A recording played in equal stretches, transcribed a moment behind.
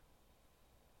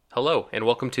Hello, and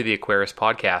welcome to the Aquarius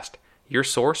Podcast, your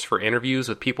source for interviews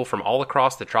with people from all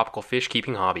across the tropical fish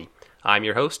keeping hobby. I'm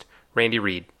your host, Randy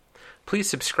Reed. Please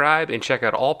subscribe and check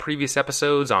out all previous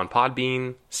episodes on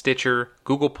Podbean, Stitcher,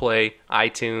 Google Play,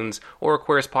 iTunes, or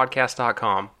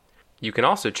AquariusPodcast.com. You can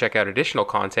also check out additional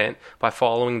content by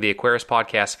following the Aquarius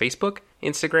Podcast Facebook,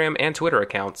 Instagram, and Twitter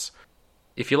accounts.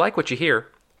 If you like what you hear,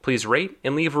 please rate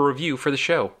and leave a review for the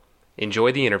show.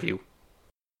 Enjoy the interview.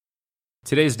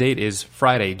 Today's date is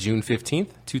Friday, June 15th,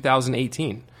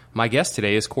 2018. My guest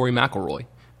today is Cory McElroy.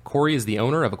 Cory is the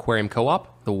owner of Aquarium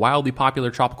Co-op, the wildly popular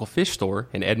tropical fish store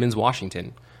in Edmonds,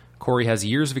 Washington. Cory has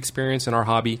years of experience in our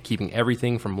hobby, keeping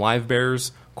everything from live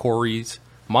bears, cories,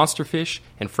 monster fish,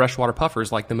 and freshwater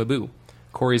puffers like the Maboo.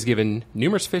 Cory has given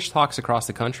numerous fish talks across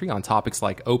the country on topics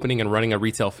like opening and running a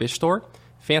retail fish store,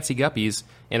 fancy guppies,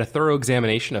 and a thorough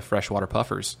examination of freshwater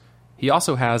puffers. He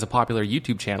also has a popular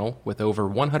YouTube channel with over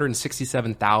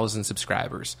 167,000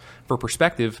 subscribers. For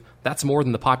perspective, that's more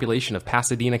than the population of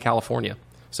Pasadena, California.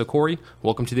 So, Cory,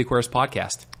 welcome to the Aquarius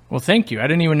Podcast. Well, thank you. I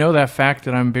didn't even know that fact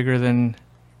that I'm bigger than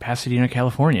Pasadena,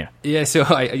 California. Yeah, so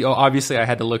obviously I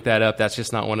had to look that up. That's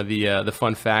just not one of the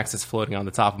fun facts that's floating on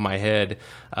the top of my head.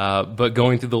 But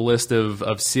going through the list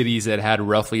of cities that had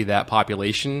roughly that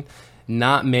population,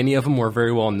 not many of them were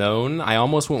very well known. I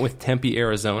almost went with Tempe,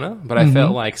 Arizona, but I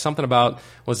felt like something about,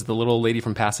 was it the little lady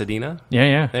from Pasadena?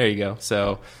 Yeah. There you go.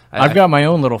 So I've got my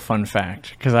own little fun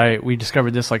fact, because we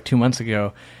discovered this like 2 months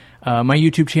ago. My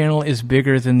YouTube channel is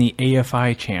bigger than the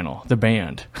AFI channel, the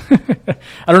band.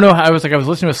 I don't know how, I was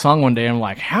listening to a song one day, and I'm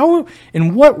like, how,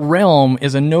 in what realm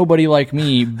is a nobody like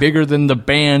me bigger than the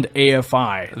band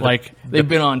AFI? Like, they've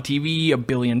been on TV a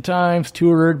billion times,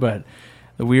 toured, but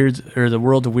the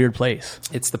world's a weird place.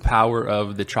 It's the power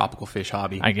of the tropical fish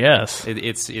hobby, I guess.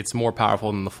 It's more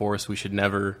powerful than the force. We should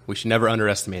never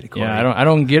underestimate it, Cory. Yeah, I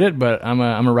don't get it, but I'm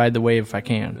a ride the wave if I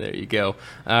can. There you go.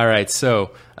 All right,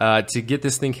 so to get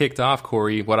this thing kicked off,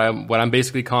 Cory, what I'm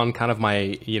basically calling kind of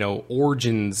my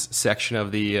origins section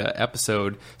of the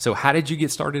episode. So how did you get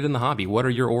started in the hobby? What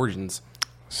are your origins?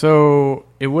 So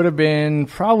it would have been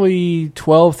probably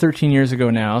 12, 13 years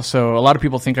ago now. So a lot of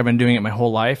people think I've been doing it my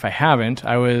whole life. I haven't. If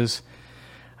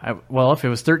it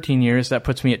was 13 years, that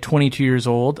puts me at 22 years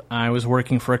old. I was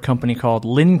working for a company called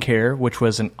Lincare, which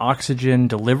was an oxygen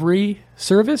delivery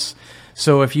service.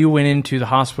 So if you went into the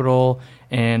hospital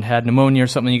and had pneumonia or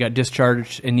something, you got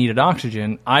discharged and needed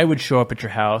oxygen, I would show up at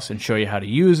your house and show you how to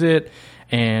use it,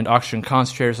 and oxygen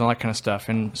concentrators and all that kind of stuff.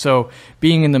 And so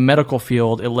being in the medical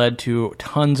field, it led to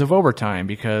tons of overtime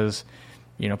because,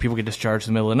 people get discharged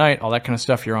in the middle of the night, all that kind of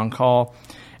stuff, you're on call,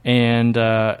 and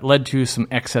led to some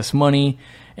excess money.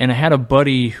 And I had a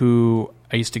buddy who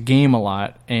I used to game a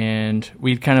lot, and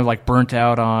we'd kind of like burnt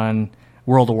out on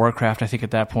World of Warcraft, I think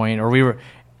at that point, or we were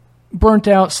burnt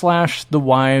out / the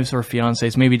wives or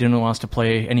fiancés maybe didn't want us to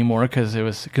play anymore because it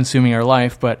was consuming our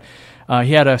life, but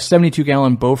he had a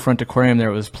 72-gallon bow-front aquarium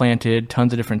there. It was planted,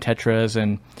 tons of different tetras,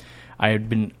 and I had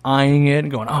been eyeing it and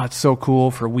going, oh, it's so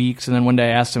cool for weeks. And then one day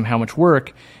I asked him how much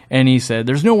work, and he said,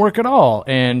 there's no work at all.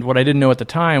 And what I didn't know at the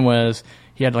time was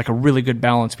he had like a really good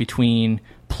balance between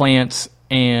plants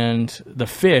and the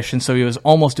fish, and so he was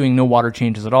almost doing no water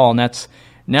changes at all. And that's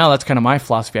kind of my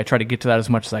philosophy. I try to get to that as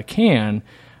much as I can,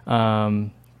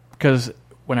 because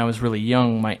when I was really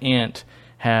young, my aunt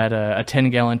had a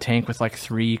 10-gallon tank with like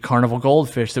 3 carnival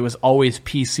goldfish that was always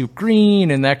pea soup green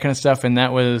and that kind of stuff. And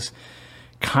that was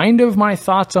kind of my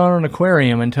thoughts on an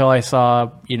aquarium until I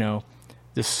saw,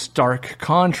 this stark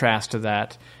contrast to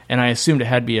that. And I assumed it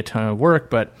had to be a ton of work,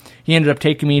 but he ended up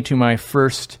taking me to my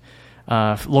first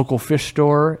local fish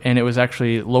store, and it was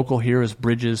actually local here as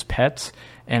Bridges Pets.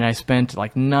 And I spent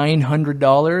like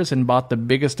 $900 and bought the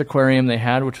biggest aquarium they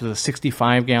had, which was a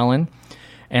 65-gallon.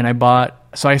 And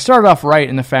so I started off right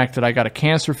in the fact that I got a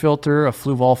cancer filter, a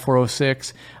Fluval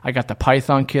 406. I got the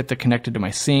Python kit that connected to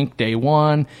my sink day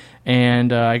one.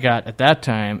 And I got, at that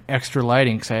time, extra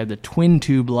lighting because I had the twin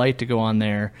tube light to go on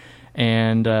there.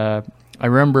 And I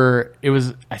remember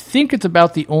I think it's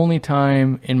about the only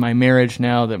time in my marriage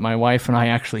now that my wife and I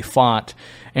actually fought.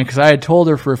 And because I had told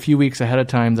her for a few weeks ahead of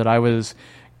time that I was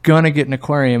going to get an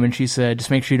aquarium, and she said, just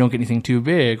make sure you don't get anything too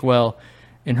big. Well,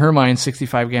 in her mind,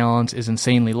 65 gallons is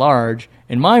insanely large.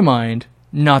 In my mind,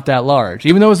 not that large.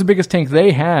 Even though it was the biggest tank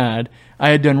they had, I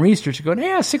had done research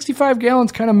going, 65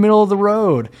 gallons, kind of middle of the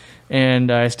road.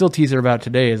 And I still tease her about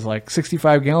today is like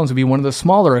 65 gallons would be one of the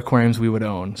smaller aquariums we would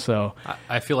own. So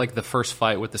I feel like the first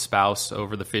fight with the spouse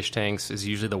over the fish tanks is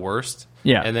usually the worst.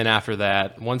 Yeah. And then after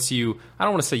that, once you, I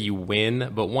don't want to say you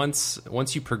win, but once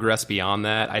you progress beyond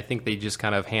that, I think they just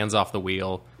kind of hands off the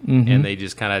wheel and they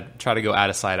just kind of try to go out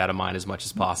of sight, out of mind as much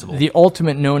as possible. The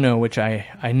ultimate no-no, which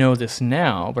I know this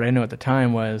now, but I know at the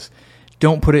time was,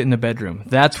 don't put it in the bedroom.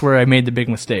 That's where I made the big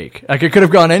mistake. Like, it could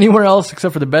have gone anywhere else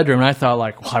except for the bedroom, and I thought,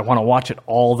 like, well, I want to watch it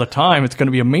all the time. It's going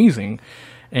to be amazing.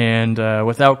 And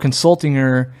without consulting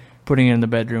her, putting it in the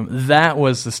bedroom, that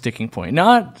was the sticking point.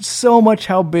 Not so much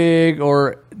how big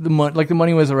or the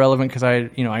money was irrelevant because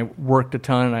I worked a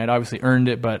ton and I had obviously earned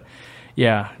it, but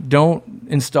yeah, don't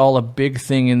install a big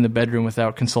thing in the bedroom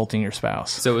without consulting your spouse.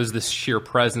 So it was this sheer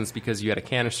presence because you had a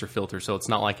canister filter, so it's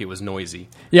not like it was noisy.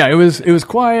 Yeah, it was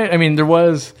quiet. I mean, there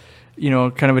was,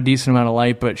 kind of a decent amount of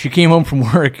light, but she came home from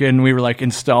work and we were like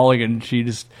installing and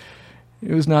it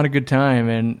was not a good time.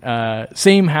 And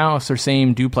same house or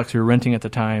same duplex we were renting at the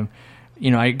time,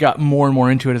 I got more and more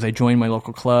into it as I joined my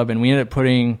local club, and we ended up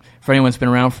putting, for anyone that's been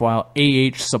around for a while,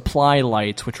 AH supply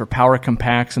lights, which were power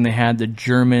compacts, and they had the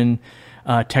German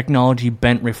technology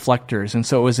bent reflectors. And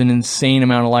so it was an insane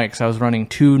amount of light because I was running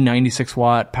two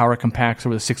 96-watt power compacts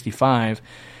over the 65,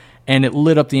 and it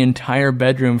lit up the entire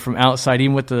bedroom from outside,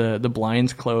 even with the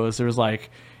blinds closed. There was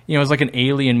like, it was like an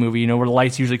alien movie, where the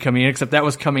lights usually coming in, except that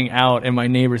was coming out, and my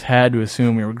neighbors had to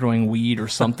assume we were growing weed or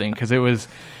something because it was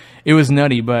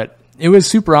nutty, but it was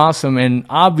super awesome. And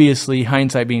obviously,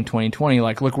 hindsight being 2020,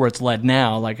 like, look where it's led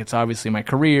now. Like, it's obviously my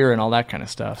career and all that kind of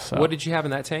stuff. So what did you have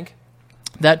in that tank?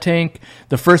 That tank,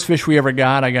 the first fish we ever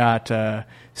got, I got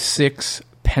 6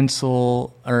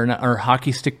 pencil or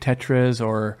hockey stick tetras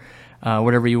or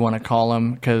whatever you want to call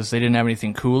them, because they didn't have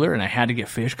anything cooler, and I had to get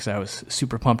fish because I was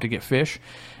super pumped to get fish.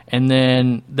 And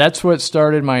then that's what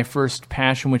started my first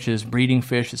passion, which is breeding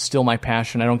fish. It's still my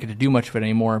passion. I don't get to do much of it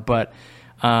anymore, but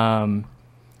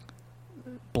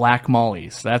black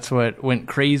mollies, that's what went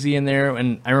crazy in there.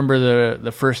 And I remember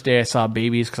the first day I saw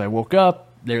babies because I woke up,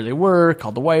 there they were,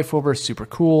 called the wife over, super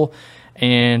cool.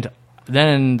 And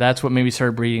then that's what made me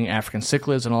start breeding African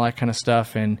cichlids and all that kind of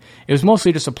stuff. And it was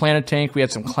mostly just a planted tank. We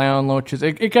had some clown loaches.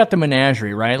 It got the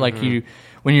menagerie, right? Like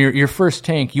when you're your first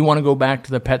tank, you want to go back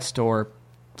to the pet store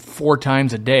 4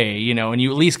 times a day, and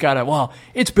you at least got to, well,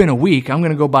 it's been a week, I'm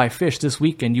going to go buy fish this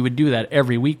weekend. You would do that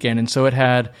every weekend. And so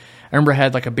I remember I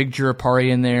had like a big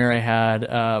Jurapari in there. I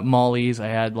had mollies. I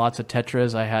had lots of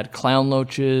tetras. I had clown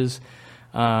loaches,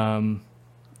 a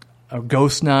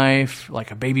ghost knife,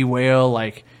 like a baby whale,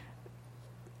 like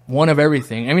one of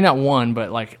everything. I mean, not one,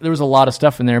 but like there was a lot of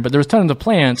stuff in there, but there was tons of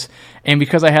plants. And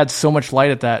because I had so much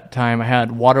light at that time, I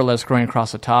had water lettuce growing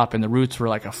across the top, and the roots were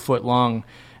like a foot long.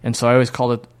 And so I always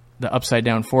called it the upside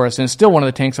down forest. And it's still one of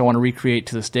the tanks I want to recreate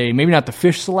to this day. Maybe not the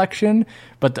fish selection,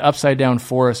 but the upside down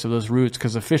forest of those roots,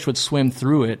 because the fish would swim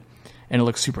through it and it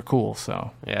looks super cool.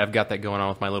 So yeah, I've got that going on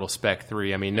with my little Spec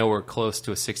 3. I mean, nowhere close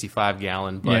to a 65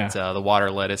 gallon, but the water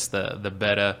lettuce, the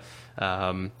betta,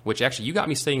 which actually you got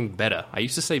me saying betta. I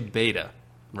used to say beta,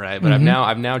 right? But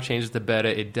I've now changed it to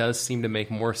betta. It does seem to make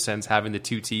more sense having the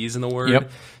 2 T's in the word.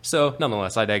 Yep. So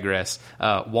nonetheless, I digress.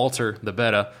 Walter, the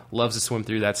betta, loves to swim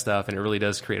through that stuff, and it really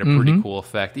does create a pretty cool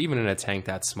effect, even in a tank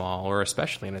that small, or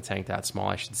especially in a tank that small,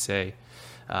 I should say.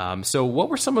 So what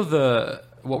were some of the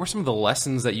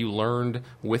lessons that you learned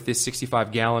with this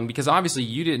 65 gallon? Because obviously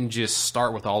you didn't just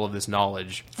start with all of this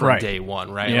knowledge from day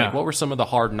one, right? Yeah. Like, what were some of the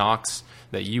hard knocks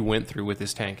that you went through with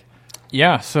this tank?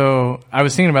 Yeah, so I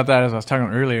was thinking about that as I was talking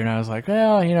earlier, and I was like,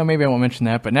 well, maybe I won't mention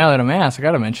that. But now that I'm asked, I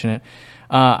got to mention it.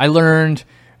 I learned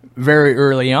very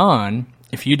early on,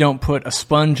 if you don't put a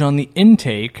sponge on the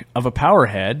intake of a power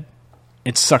head,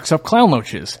 it sucks up clown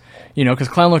loaches. Because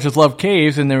clown loaches love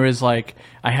caves, and there was I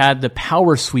had the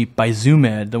Power Sweep by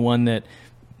Zoomed, the one that,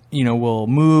 will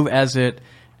move as it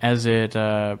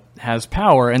has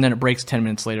power, and then it breaks 10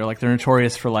 minutes later. Like, they're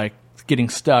notorious for getting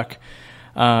stuck.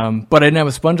 But I didn't have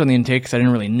a sponge on the intake because I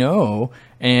didn't really know,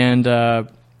 and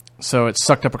so it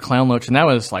sucked up a clown loach, and that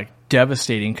was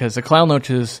devastating because the clown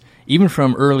loaches, even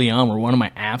from early on, were one of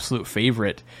my absolute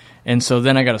favorite. And so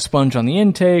then I got a sponge on the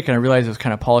intake, and I realized it was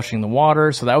kind of polishing the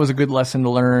water, so that was a good lesson to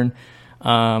learn.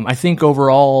 I think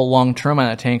overall, long term on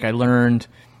that tank, I learned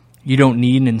you don't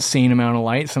need an insane amount of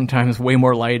light. Sometimes way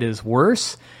more light is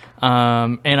worse.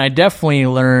 And I definitely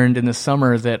learned in the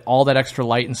summer that all that extra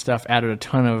light and stuff added a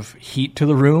ton of heat to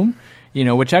the room,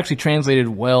 which actually translated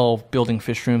well building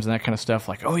fish rooms and that kind of stuff.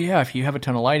 Like, oh yeah, if you have a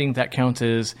ton of lighting, that counts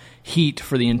as heat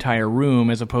for the entire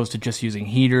room as opposed to just using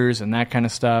heaters and that kind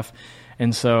of stuff.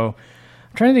 And so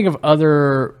I'm trying to think of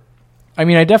I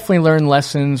mean, I definitely learned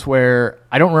lessons where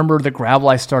I don't remember the gravel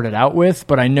I started out with,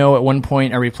 but I know at one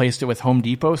point I replaced it with Home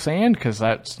Depot sand because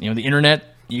that's, the internet,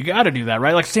 you got to do that,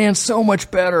 right? Like, sand's so much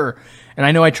better. And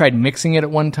I know I tried mixing it at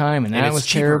one time, and that was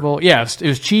terrible. Yeah, it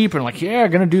was cheap, and like, yeah,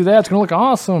 going to do that. It's going to look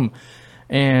awesome.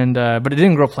 And but it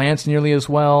didn't grow plants nearly as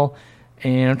well.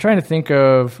 And I'm trying to think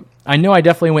of, I know I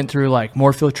definitely went through like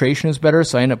more filtration is better,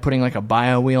 so I ended up putting like a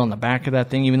bio wheel on the back of that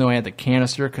thing, even though I had the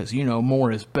canister, because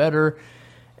more is better.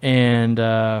 And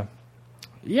it's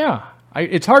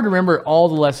hard to remember all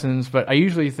the lessons, but I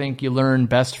usually think you learn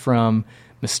best from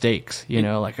mistakes.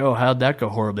 Like, oh, how'd that go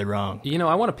horribly wrong?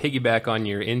 I want to piggyback on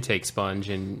your intake sponge,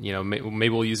 and maybe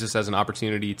we'll use this as an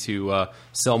opportunity to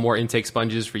sell more intake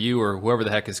sponges for you or whoever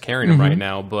the heck is carrying them right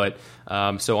now. But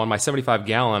so on my 75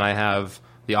 gallon, I have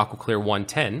the AquaClear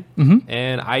 110,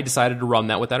 and I decided to run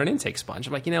that without an intake sponge.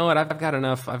 I'm like, you know what? I've got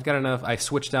enough. I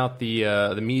switched out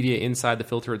the media inside the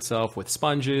filter itself with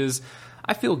sponges.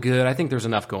 I feel good. I think there's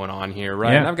enough going on here,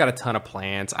 right? Yeah. And I've got a ton of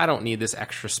plants. I don't need this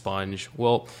extra sponge.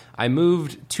 Well, I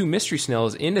moved 2 mystery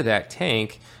snails into that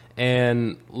tank,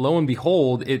 and lo and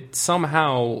behold,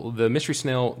 the mystery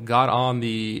snail got on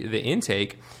the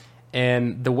intake,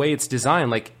 and the way it's designed,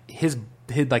 like his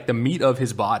like the meat of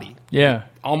his body,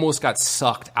 almost got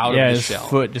sucked out of his shell. His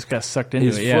foot just got sucked into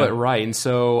his foot, right? And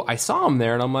so I saw him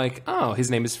there, and I'm like, oh,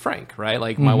 his name is Frank, right?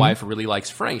 Like my wife really likes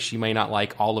Frank. She may not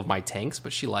like all of my tanks,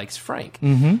 but she likes Frank.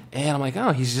 And I'm like,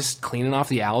 oh, he's just cleaning off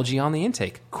the algae on the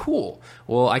intake. Cool.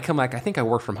 Well, I come back. I think I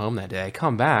worked from home that day. I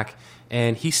come back,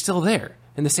 and he's still there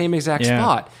in the same exact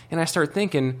spot. And I start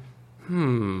thinking,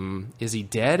 is he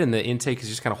dead? And the intake is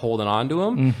just kind of holding on to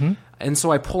him. And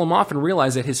so I pull him off and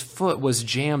realize that his foot was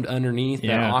jammed underneath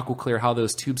that AquaClear, how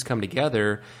those tubes come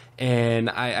together. And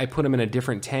I put him in a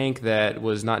different tank that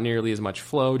was not nearly as much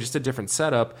flow, just a different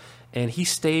setup. And he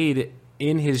stayed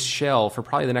in his shell for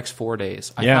probably the next 4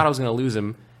 days. I thought I was going to lose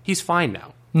him. He's fine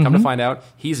now. Come to find out,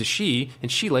 he's a she,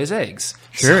 and she lays eggs.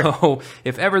 Sure. So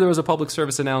if ever there was a public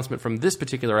service announcement from this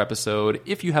particular episode,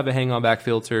 if you have a hang-on back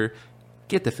filter,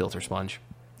 get the filter sponge.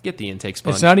 Get the intake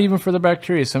sponge. It's not even for the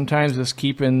bacteria. Sometimes it's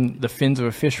keeping the fins of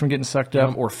a fish from getting sucked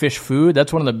up, or fish food.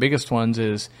 That's one of the biggest ones,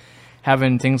 is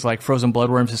having things like frozen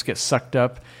bloodworms just get sucked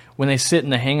up. When they sit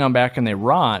in the hang-on back and they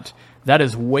rot, that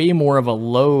is way more of a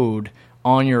load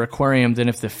on your aquarium than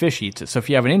if the fish eats it. So if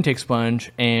you have an intake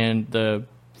sponge and the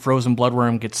frozen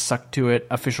bloodworm gets sucked to it,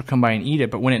 a fish will come by and eat it.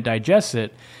 But when it digests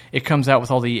it, it comes out with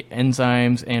all the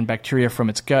enzymes and bacteria from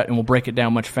its gut and will break it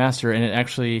down much faster. And it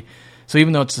actually... So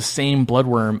even though it's the same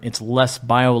bloodworm, it's less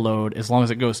bioload as long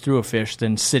as it goes through a fish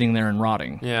than sitting there and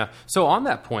rotting. Yeah. So on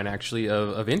that point, actually,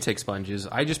 of intake sponges,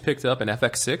 I just picked up an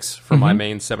FX6 for my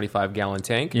main 75-gallon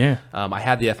tank. Yeah. I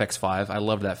had the FX5. I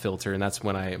loved that filter, and that's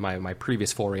when my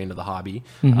previous foray into the hobby.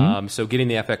 So getting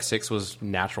the FX6 was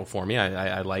natural for me.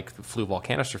 I like the Fluval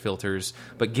canister filters.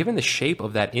 But given the shape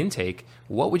of that intake,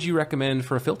 what would you recommend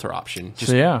for a filter option?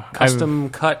 Just custom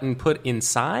cut and put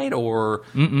inside, or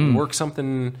work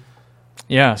something...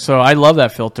 Yeah, so I love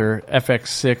that filter,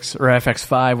 FX6 or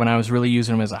FX5, when I was really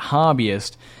using them as a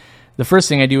hobbyist. The first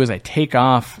thing I do is I take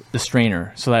off the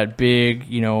strainer, so that big,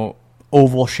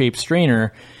 oval-shaped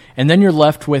strainer, and then you're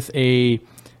left with a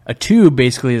tube,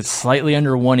 basically, that's slightly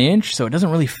under 1 inch, so it doesn't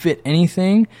really fit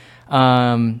anything.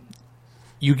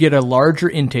 You get a larger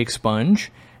intake sponge,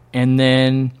 and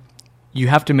then you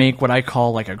have to make what I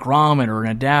call like a grommet or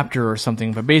an adapter or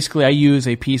something. But basically I use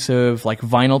a piece of like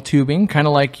vinyl tubing, kind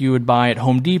of like you would buy at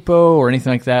Home Depot or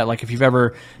anything like that. Like if you've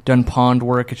ever done pond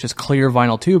work, it's just clear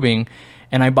vinyl tubing.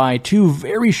 And I buy 2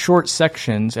 very short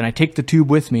sections, and I take the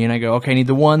tube with me, and I go, okay, I need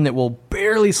the one that will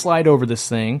barely slide over this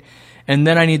thing. And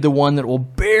then I need the one that will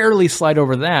barely slide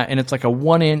over that. And it's like a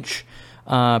 1 inch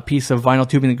piece of vinyl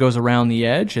tubing that goes around the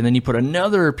edge. And then you put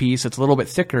another piece that's a little bit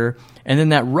thicker. And then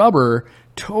that rubber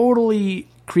totally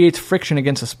creates friction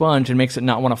against the sponge and makes it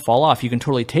not want to fall off. You can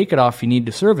totally take it off if you need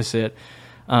to service it.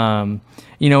 And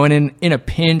in a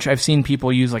pinch, I've seen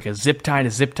people use like a zip tie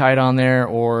on there,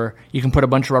 or you can put a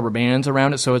bunch of rubber bands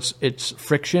around it. So it's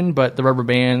friction, but the rubber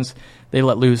bands, they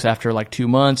let loose after like 2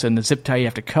 months, and the zip tie you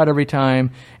have to cut every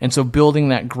time. And so building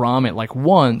that grommet like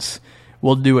once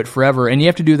will do it forever. And you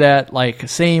have to do that like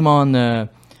same on the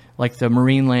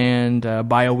Marineland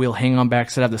bio wheel hang-on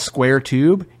backs that have the square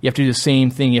tube. You have to do the same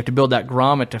thing. You have to build that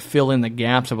grommet to fill in the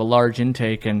gaps of a large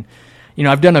intake. And,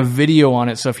 I've done a video on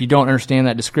it, so if you don't understand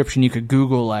that description, you could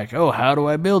Google like, oh, how do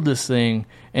I build this thing?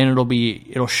 And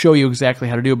it'll show you exactly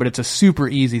how to do it, but it's a super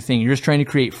easy thing. You're just trying to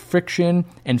create friction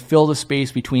and fill the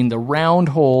space between the round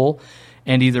hole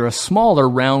and either a smaller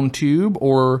round tube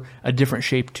or a different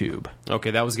shaped tube.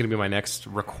 Okay, that was going to be my next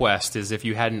request, is if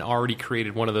you hadn't already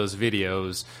created one of those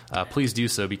videos, please do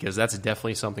so, because that's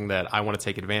definitely something that I want to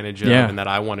take advantage of and that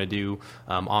I want to do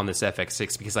on this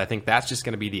FX6, because I think that's just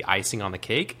going to be the icing on the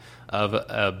cake of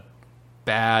a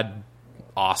bad,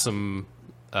 awesome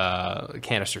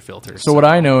canister filter. So what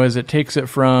I know is it takes it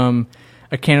from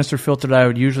a canister filter that I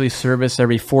would usually service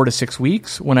every 4 to 6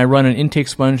 weeks. When I run an intake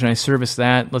sponge and I service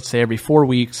that, let's say every 4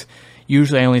 weeks,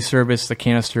 usually I only service the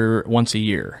canister once a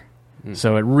year.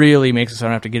 So it really makes it so I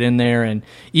don't have to get in there. And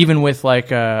even with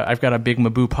like, I've got a big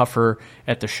Maboo puffer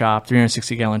at the shop,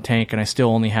 360-gallon tank, and I still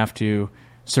only have to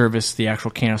service the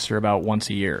actual canister about once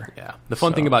a year. Yeah. The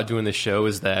fun thing about doing this show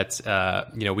is that,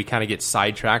 we kind of get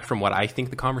sidetracked from what I think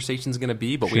the conversation is going to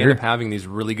be, but we end up having these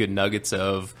really good nuggets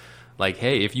of, like,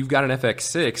 hey, if you've got an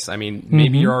FX6, I mean,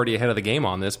 maybe you're already ahead of the game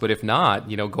on this, but if not,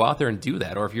 go out there and do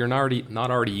that. Or if you're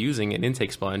not already using an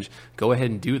intake sponge, go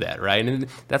ahead and do that, right? And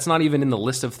that's not even in the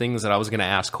list of things that I was going to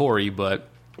ask Cory, but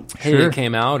hey, it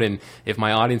came out, and if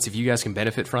my audience, if you guys can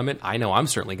benefit from it, I know I'm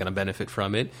certainly going to benefit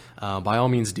from it. By all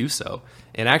means, do so.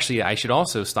 And actually, I should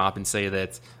also stop and say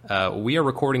that we are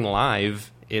recording live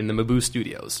in the Maboo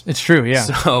studios. It's true, yeah.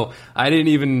 So I didn't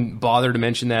even bother to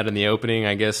mention that in the opening.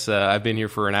 I guess I've been here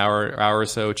for an hour or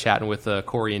so chatting with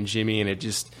Cory and Jimmy, and it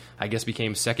just, I guess,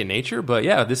 became second nature. But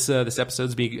yeah, this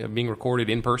episode's being recorded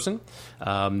in person.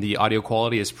 The audio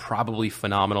quality is probably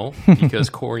phenomenal because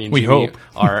Cory and Jimmy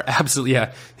are absolutely,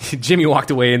 yeah. Jimmy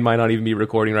walked away and might not even be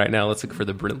recording right now. Let's look for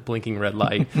the blinking red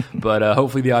light. But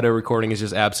hopefully the audio recording is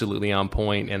just absolutely on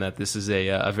point, and that this is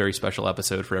a very special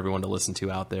episode for everyone to listen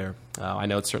to out there. I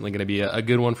know it's certainly going to be a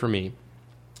good one for me.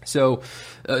 So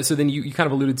then you kind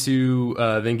of alluded to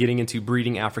then getting into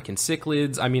breeding African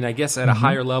cichlids. I mean, I guess at a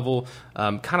higher level,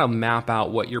 kind of map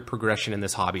out what your progression in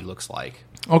this hobby looks like.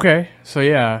 Okay, so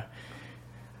yeah,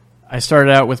 I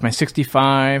started out with my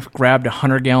 65, grabbed a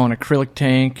 100-gallon acrylic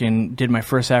tank, and did my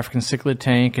first African cichlid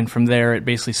tank, and from there it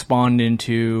basically spawned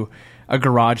into a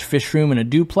garage fish room and a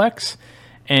duplex.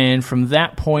 And from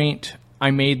that point,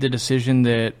 I made the decision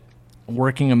that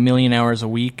working 1 million hours a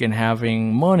week and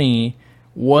having money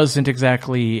wasn't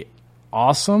exactly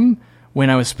awesome when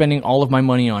I was spending all of my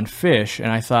money on fish. And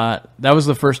I thought, that was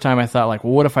the first time I thought, like,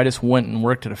 well, what if I just went and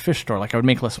worked at a fish store? Like, I would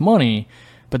make less money,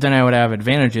 but then I would have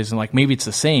advantages, and like maybe it's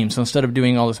the same. So instead of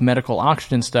doing all this medical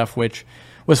oxygen stuff, which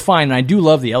was fine, and I do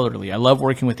love the elderly. I love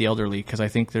working with the elderly because I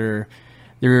think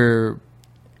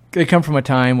they come from a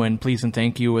time when please and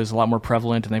thank you was a lot more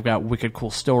prevalent, and they've got wicked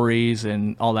cool stories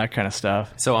and all that kind of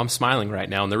stuff. So I'm smiling right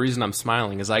now, and the reason I'm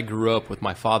smiling is I grew up with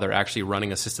my father actually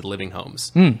running assisted living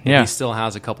homes. Yeah. He still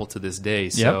has a couple to this day.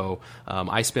 So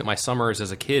I spent my summers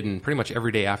as a kid and pretty much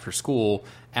every day after school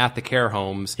at the care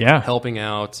homes, helping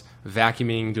out,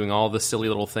 vacuuming, doing all the silly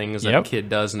little things that a kid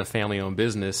does in a family-owned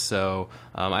business. So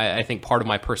I think part of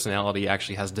my personality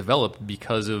actually has developed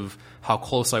because of how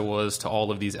close I was to all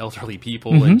of these elderly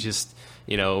people and just,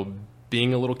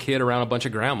 being a little kid around a bunch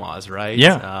of grandmas, right?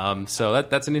 Yeah. So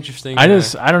that's an interesting... I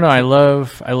don't know. I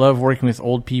love working with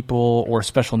old people or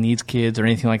special needs kids or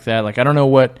anything like that. Like, I don't know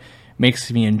what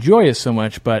makes me enjoy it so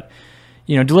much, but,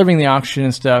 delivering the oxygen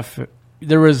and stuff,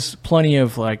 there was plenty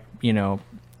of, like,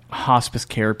 hospice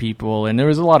care people, and there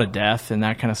was a lot of death and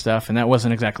that kind of stuff, and that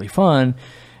wasn't exactly fun.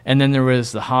 And then there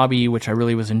was the hobby, which I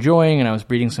really was enjoying, and I was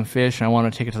breeding some fish, and I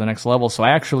wanted to take it to the next level. So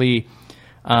I actually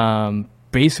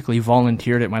basically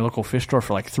volunteered at my local fish store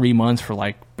for like 3 months for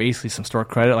like basically some store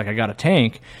credit. Like, I got a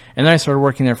tank, and then I started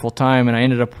working there full time, and I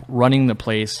ended up running the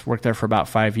place, worked there for about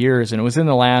 5 years. And it was in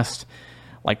the last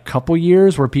like couple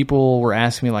years where people were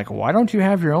asking me, like, why don't you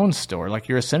have your own store? Like,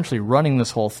 you're essentially running this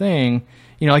whole thing.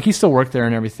 Like, he still worked there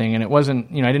and everything, and it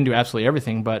wasn't, I didn't do absolutely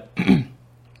everything, but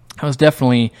I was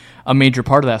definitely a major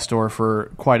part of that store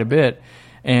for quite a bit.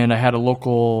 And I had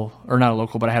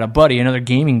but I had a buddy, another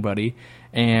gaming buddy,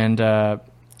 and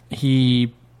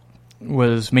he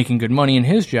was making good money in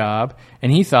his job,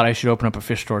 and he thought I should open up a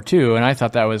fish store too. And I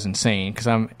thought that was insane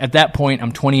because at that point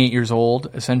I'm 28 years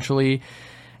old essentially,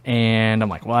 and I'm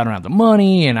like, well, I don't have the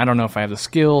money, and I don't know if I have the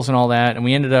skills and all that.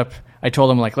 And I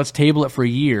told him, like, let's table it for a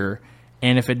year,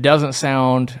 and if it doesn't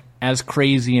sound as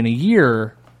crazy in a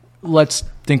year, let's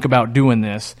think about doing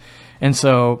this. And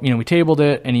so, we tabled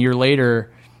it, and a year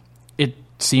later, it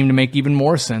seemed to make even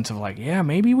more sense of like, yeah,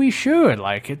 maybe we should.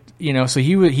 Like, it, so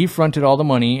he fronted all the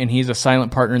money, and he's a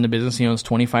silent partner in the business. He owns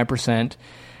 25%,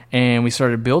 and we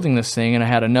started building this thing, and I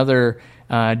had another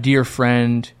dear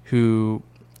friend who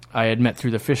I had met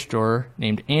through the fish store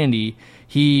named Andy.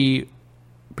 He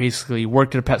basically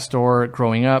worked at a pet store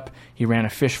growing up. He ran a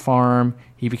fish farm.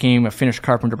 He became a finished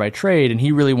carpenter by trade, and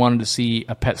he really wanted to see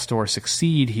a pet store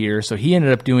succeed here. So he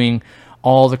ended up doing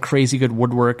all the crazy good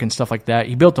woodwork and stuff like that.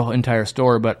 He built the whole entire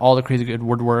store, but all the crazy good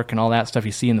woodwork and all that stuff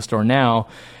you see in the store now.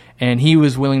 And he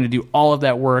was willing to do all of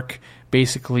that work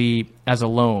basically as a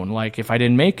loan. Like if I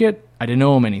didn't make it, I didn't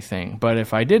owe him anything. But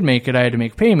if I did make it, I had to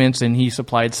make payments, and he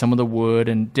supplied some of the wood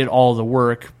and did all the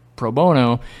work pro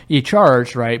bono. He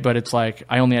charged, right? But it's like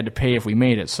I only had to pay if we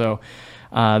made it. So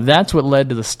that's what led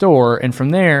to the store. And from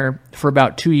there, for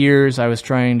about 2 years, I was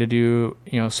trying to do,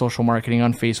 social marketing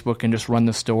on Facebook and just run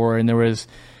the store. And there was,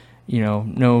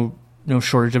 no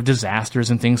shortage of disasters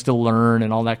and things to learn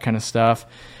and all that kind of stuff.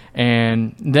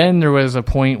 And then there was a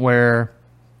point where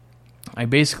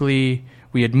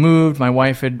we had moved. My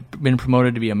wife had been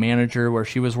promoted to be a manager where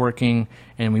she was working,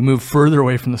 and we moved further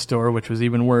away from the store, which was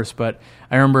even worse. But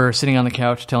I remember sitting on the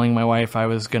couch telling my wife I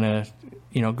was going to,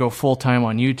 go full time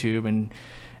on YouTube, and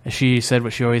she said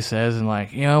what she always says, and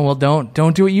well, don't do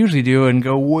what you usually do and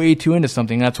go way too into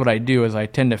something. That's what I do, is I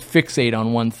tend to fixate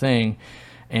on one thing.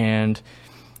 And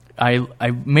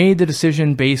I made the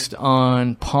decision based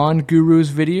on Pond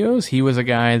Guru's videos. He was a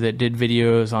guy that did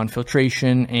videos on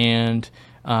filtration and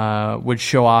would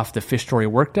show off the fish store he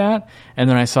worked at. And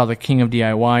then I saw the King of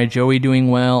DIY, Joey, doing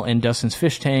well, and Dustin's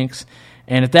Fish Tanks.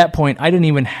 And at that point, I didn't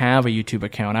even have a YouTube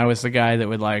account. I was the guy that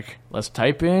would let's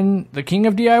type in the King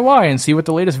of DIY and see what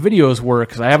the latest videos were,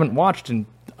 because I haven't watched in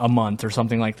a month or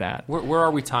something like that. Where are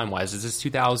we time-wise? Is this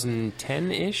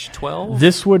 2010-ish, 12?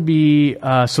 This would be,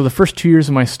 so the first 2 years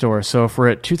of my store. So if we're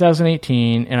at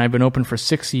 2018 and I've been open for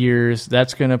 6 years,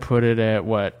 that's going to put it at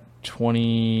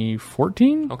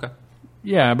 2014? Okay.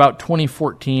 Yeah, about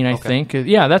 2014, I think.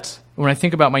 Yeah, that's when I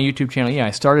think about my YouTube channel. Yeah,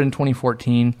 I started in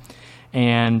 2014,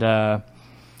 and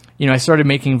I started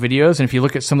making videos. And if you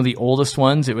look at some of the oldest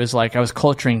ones, it was I was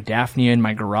culturing Daphnia in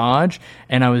my garage,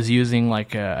 and I was using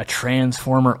a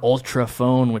Transformer Ultra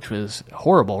phone, which was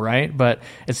horrible, right? But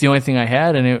it's the only thing I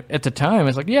had, and at the time,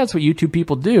 it's that's what YouTube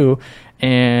people do,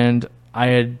 and I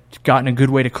had gotten a good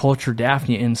way to culture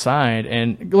Daphnia inside.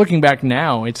 And looking back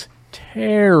now, it's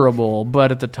terrible,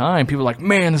 but at the time people were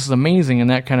man, this is amazing. And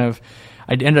that I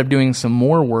ended up doing some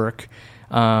more work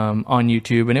on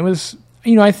YouTube, and it was,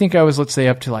 I think I was, let's say,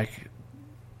 up to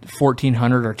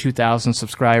 1,400 or 2,000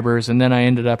 subscribers. And then I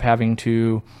ended up having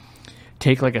to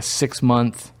take a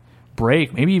 6-month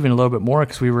break, maybe even a little bit more,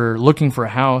 because we were looking for a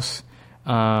house,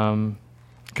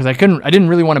 because I didn't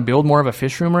really want to build more of a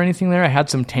fish room or anything there. I had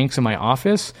some tanks in my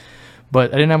office,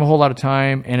 but I didn't have a whole lot of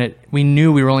time, and we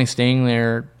knew we were only staying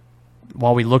there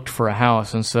while we looked for a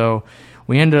house. And so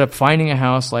we ended up finding a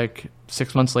house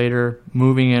 6 months later,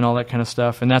 moving in, all that kind of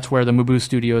stuff. And that's where the Mubu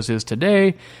Studios is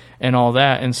today and all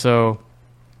that. And so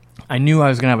I knew I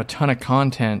was going to have a ton of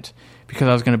content because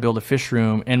I was going to build a fish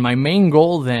room. And my main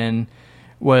goal then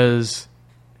was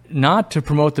not to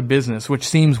promote the business, which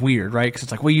seems weird, right? Because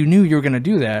it's you knew you were going to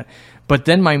do that. But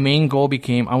then my main goal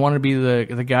became, I want to be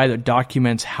the guy that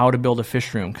documents how to build a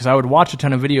fish room, because I would watch a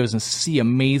ton of videos and see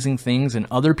amazing things in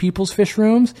other people's fish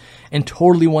rooms and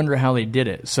totally wonder how they did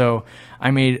it. So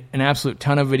I made an absolute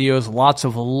ton of videos, lots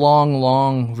of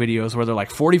long videos where they're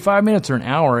 45 minutes or an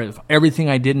hour of everything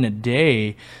I did in a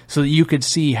day, so that you could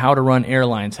see how to run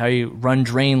airlines, how you run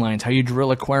drain lines, how you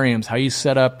drill aquariums, how you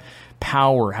set up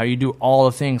power, how you do all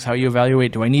the things, how you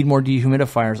evaluate, do I need more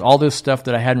dehumidifiers, all this stuff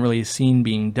that I hadn't really seen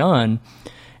being done.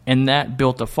 And that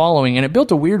built a following, and it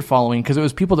built a weird following, because it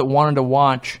was people that wanted to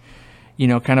watch,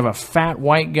 kind of a fat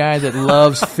white guy that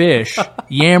loves fish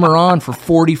yammer on for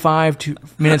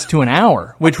 45 minutes to an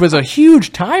hour, which was a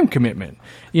huge time commitment.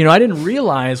 I didn't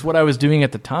realize what I was doing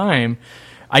at the time.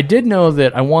 I did know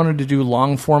that I wanted to do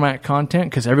long format content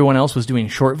because everyone else was doing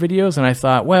short videos, and I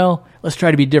thought, well, let's try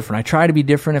to be different. I try to be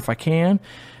different if I can,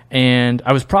 and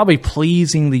I was probably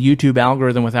pleasing the YouTube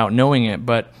algorithm without knowing it,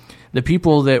 but the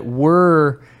people that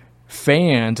were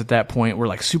fans at that point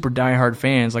were super diehard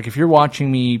fans. If you're watching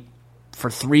me for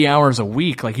 3 hours a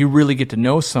week, you really get to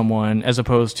know someone, as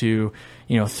opposed to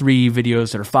 3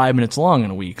 videos that are 5 minutes long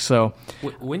in a week. So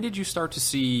when did you start to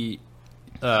see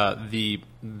the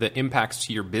impacts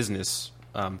to your business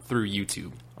through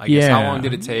YouTube? I guess how long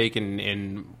did it take,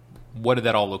 and what did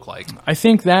that all look like? I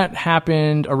think that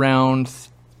happened around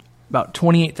about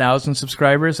 28,000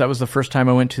 subscribers. That was the first time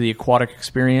I went to the aquatic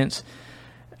experience.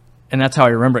 And that's how I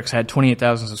remember it, because I had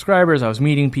 28,000 subscribers. I was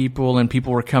meeting people, and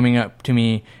people were coming up to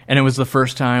me, and it was the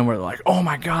first time where they're oh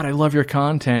my God, I love your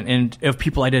content. And of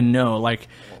people I didn't know,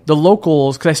 the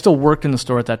locals, because I still worked in the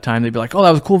store at that time, they'd be oh,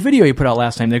 that was a cool video you put out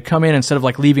last time. They'd come in, instead of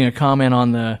leaving a comment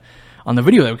on the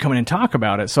video, they would come in and talk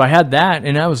about it. So I had that,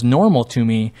 and that was normal to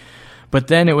me. But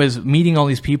then it was meeting all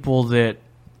these people that,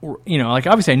 you know, like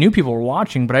obviously I knew people were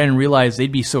watching, but I didn't realize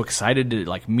they'd be so excited to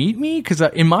like meet me, because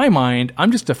in my mind,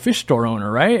 I'm just a fish store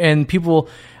owner, right? And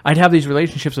I'd have these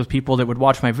relationships with people that would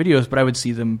watch my videos, but I would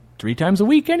see them 3 times a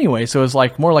week anyway. So it was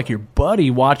like more like your buddy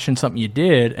watching something you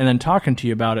did and then talking to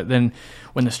you about it. Then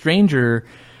when the stranger,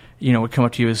 you know, would come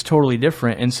up to you, is totally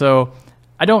different. And so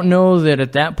I don't know that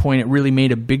at that point it really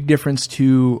made a big difference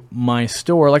to my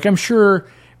store. Like, I'm sure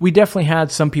we definitely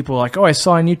had some people like, oh, I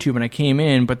saw on YouTube and I came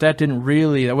in, but that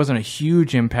wasn't a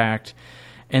huge impact.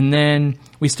 And then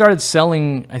we started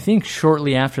selling, I think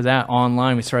shortly after that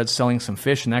online, we started selling some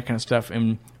fish and that kind of stuff.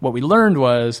 And what we learned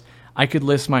was I could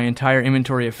list my entire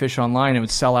inventory of fish online and it would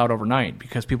sell out overnight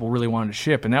because people really wanted to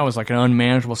ship. And that was like an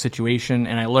unmanageable situation.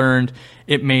 And I learned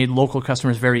it made local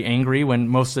customers very angry when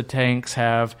most of the tanks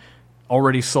have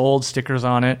already sold stickers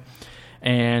on it.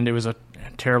 And it was a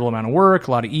terrible amount of work,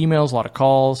 a lot of emails, a lot of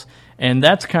calls. And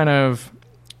that's kind of,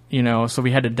 you know, so we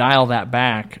had to dial that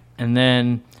back. And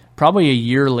then probably a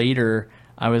year later,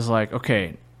 I was like,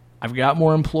 okay, I've got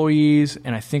more employees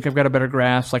and I think I've got a better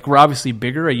grasp. Like, we're obviously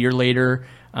bigger. A year later,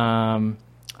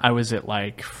 I was at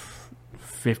like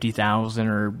 50,000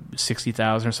 or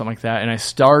 60,000 or something like that. And I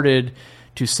started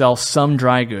to sell some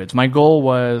dry goods. My goal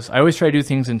was, I always try to do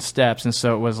things in steps. And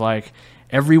so it was like,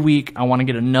 every week I want to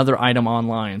get another item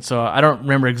online. So I don't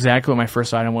remember exactly what my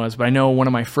first item was, but I know one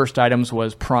of my first items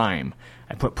was Prime.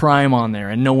 I put Prime on there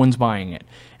and no one's buying it.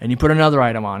 And you put another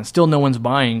item on and still no one's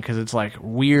buying because it's like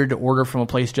weird to order from a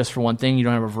place just for one thing. You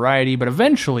don't have a variety. But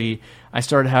eventually I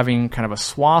started having kind of a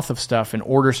swath of stuff and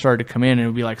orders started to come in and it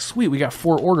would be like, sweet, we got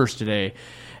 4 orders today.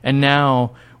 And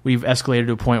now we've escalated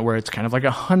to a point where it's kind of like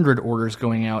 100 orders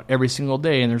going out every single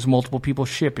day and there's multiple people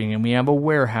shipping and we have a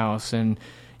warehouse and,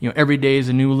 you know, every day is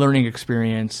a new learning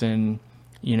experience. And,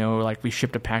 you know, like we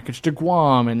shipped a package to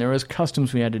Guam and there was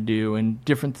customs we had to do and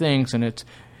different things. And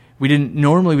we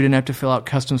didn't have to fill out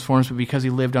customs forms, but because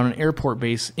he lived on an airport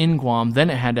base in Guam,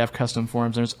 then it had to have custom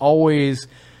forms. And there's always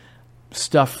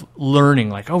stuff learning,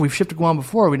 like, oh, we've shipped to Guam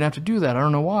before, we didn't have to do that, I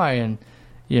don't know why. And,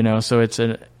 you know, so it's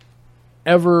an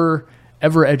ever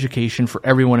education for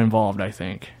everyone involved, I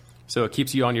think. So it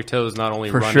keeps you on your toes, not only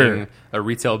For running sure. a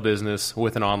retail business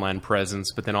with an online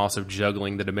presence, but then also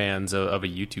juggling the demands of a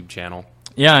YouTube channel.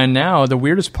 Yeah, and now the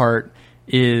weirdest part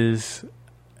is,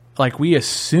 like, we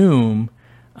assume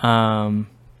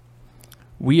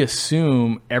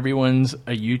everyone's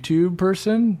a YouTube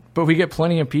person, but we get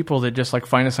plenty of people that just like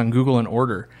find us on Google and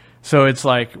order. So it's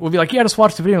like, we'll be like, yeah, just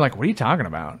watch the video. And like, what are you talking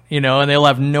about? You know, and they'll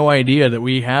have no idea that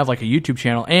we have like a YouTube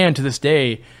channel. And to this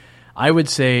day, I would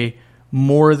say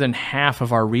more than half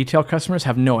of our retail customers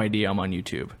have no idea I'm on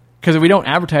YouTube. Because we don't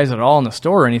advertise it at all in the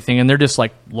store or anything, and they're just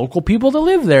like local people that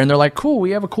live there, and they're like, cool, we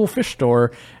have a cool fish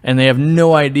store, and they have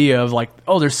no idea of like,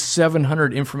 oh, there's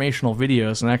 700 informational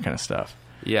videos and that kind of stuff.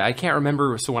 Yeah, I can't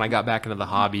remember. So when I got back into the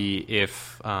hobby,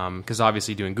 because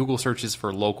obviously doing Google searches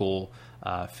for local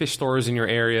fish stores in your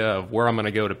area of where I'm going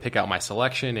to go to pick out my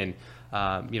selection, and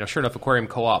sure enough, Aquarium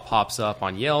Co-op pops up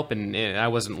on Yelp, and I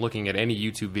wasn't looking at any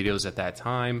YouTube videos at that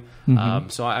time,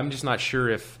 so I'm just not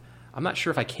sure if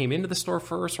I came into the store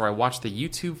first or I watched the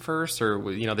YouTube first, or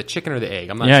the chicken or the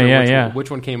egg. I'm not sure which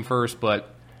one came first,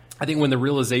 but I think when the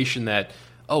realization that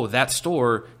that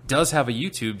store does have a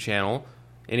YouTube channel.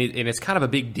 And it's kind of a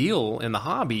big deal in the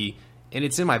hobby, and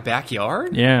it's in my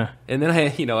backyard. Yeah. And then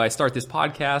I start this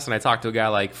podcast, and I talk to a guy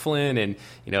like Flynn, and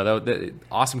the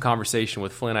awesome conversation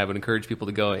with Flynn. I would encourage people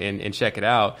to go and check it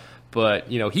out. But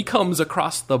he comes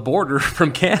across the border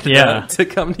from Canada to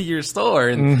come to your store,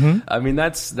 and I mean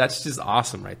that's just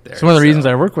awesome right there. It's one of the reasons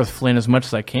I work with Flynn as much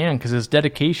as I can, because his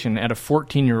dedication at a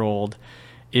 14-year-old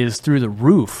is through the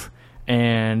roof.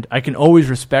 And I can always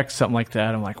respect something like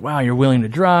that. I'm like, wow, you're willing to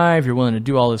drive, you're willing to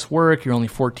do all this work, you're only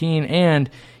 14, and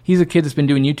he's a kid that's been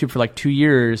doing YouTube for like 2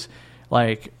 years.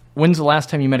 Like, when's the last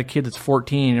time you met a kid that's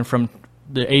 14 and from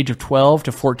the age of 12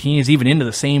 to 14 is even into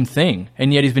the same thing?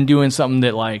 And yet he's been doing something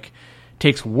that like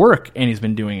takes work, and he's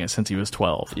been doing it since he was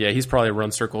 12. Yeah, he's probably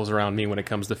run circles around me when it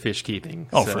comes to fish keeping.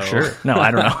 Oh, so. For sure. No, I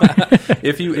don't know.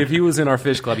 If he was in our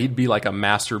fish club, he'd be like a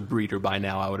master breeder by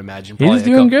now, I would imagine. He's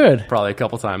doing good. Probably a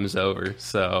couple times over.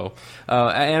 So,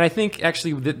 and I think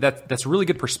actually that's really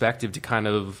good perspective to kind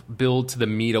of build to the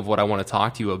meat of what I want to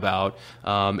talk to you about.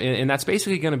 And that's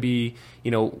basically going to be,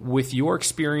 with your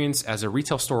experience as a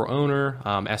retail store owner,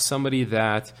 as somebody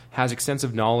that has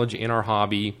extensive knowledge in our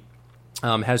hobby,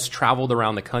 has traveled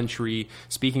around the country,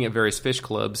 speaking at various fish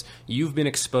clubs. You've been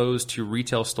exposed to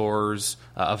retail stores,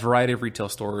 a variety of retail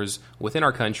stores within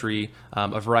our country,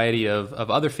 a variety of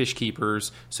other fish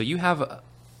keepers. So you have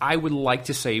I would like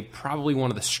to say, probably one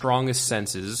of the strongest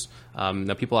senses,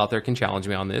 now people out there can challenge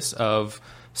me on this, of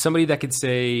somebody that could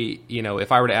say,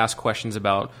 if I were to ask questions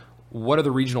about what are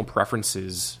the regional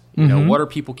preferences, what are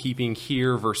people keeping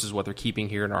here versus what they're keeping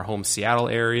here in our home Seattle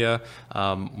area?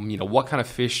 What kind of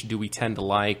fish do we tend to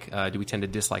like? Do we tend to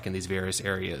dislike in these various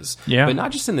areas? Yeah. But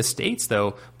not just in the States,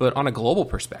 though, but on a global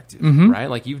perspective, right?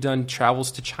 Like you've done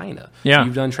travels to China. Yeah.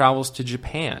 You've done travels to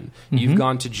Japan. You've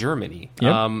gone to Germany.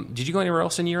 Yep. Did you go anywhere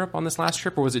else in Europe on this last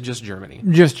trip, or was it just Germany?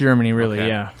 Just Germany, really, Okay.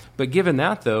 yeah. But given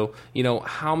that, though,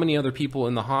 how many other people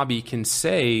in the hobby can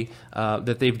say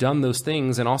that they've done those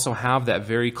things and also have that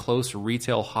very close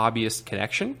retail hobbyist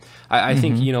connection? I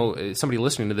think, somebody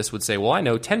listening to this would say, well, I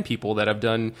know 10 people that have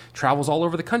done travels all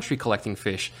over the country collecting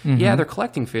fish. Yeah, they're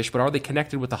collecting fish, but are they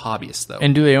connected with the hobbyists, though?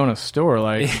 And do they own a store?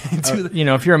 Like,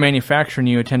 if you're a manufacturer and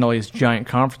you attend all these giant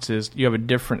conferences, you have a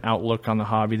different outlook on the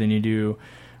hobby than you do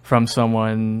from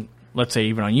someone, let's say,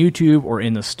 even on YouTube or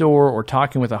in the store or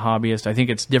talking with a hobbyist. I think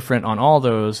it's different on all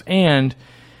those. And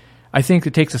I think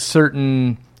it takes a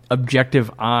certain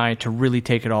objective eye to really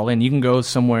take it all in. You can go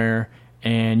somewhere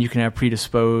and you can have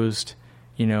predisposed,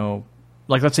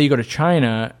 like let's say you go to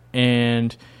China,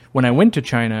 and when I went to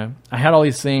China, I had all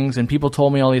these things and people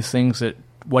told me all these things that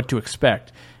what to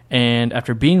expect. And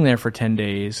after being there for 10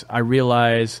 days, I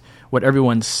realized what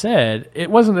everyone said.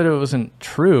 It wasn't that it wasn't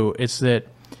true. It's that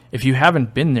if you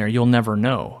haven't been there, you'll never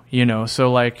know,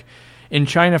 So like in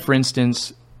China, for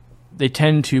instance, they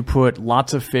tend to put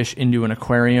lots of fish into an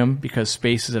aquarium because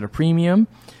space is at a premium,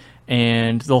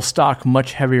 and they'll stock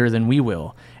much heavier than we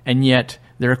will. And yet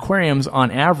their aquariums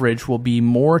on average will be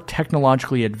more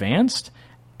technologically advanced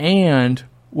and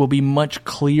will be much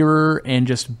clearer and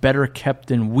just better kept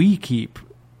than we keep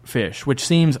fish, which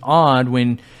seems odd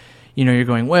when you're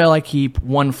going, well, I keep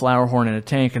one flower horn in a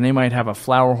tank, and they might have a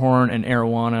flower horn, an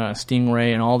arowana, a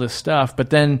stingray, and all this stuff.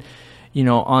 But then,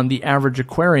 on the average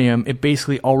aquarium, it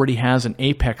basically already has an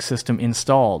apex system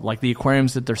installed. Like the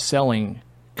aquariums that they're selling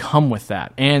come with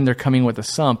that, and they're coming with a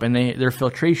sump, and their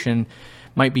filtration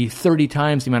might be 30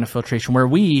 times the amount of filtration, where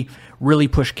we really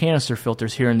push canister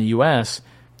filters here in the U.S.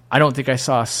 I don't think I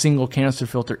saw a single canister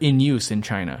filter in use in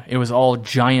China. It was all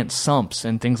giant sumps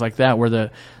and things like that, where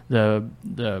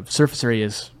the surface area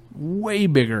is way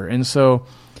bigger. And so,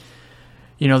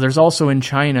 there's also in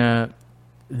China,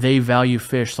 they value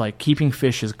fish. Like keeping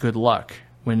fish is good luck.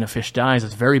 When a fish dies,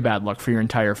 it's very bad luck for your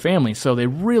entire family. So they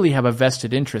really have a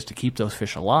vested interest to keep those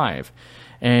fish alive.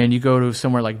 And you go to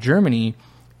somewhere like Germany,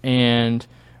 and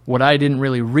what I didn't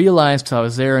really realize till I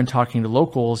was there and talking to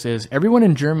locals is everyone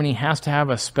in Germany has to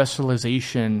have a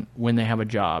specialization when they have a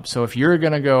job. So if you're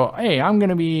going to go, hey, I'm going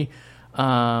to be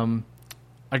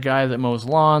a guy that mows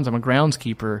lawns, I'm a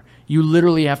groundskeeper, you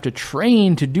literally have to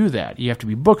train to do that. You have to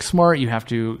be book smart, you have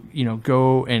to,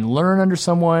 go and learn under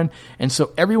someone. And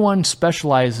so everyone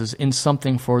specializes in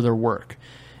something for their work.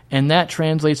 And that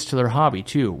translates to their hobby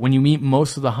too. When you meet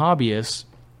most of the hobbyists,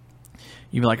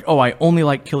 you'd be like, oh, I only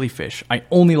like killifish, I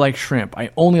only like shrimp,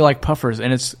 I only like puffers.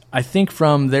 And it's, I think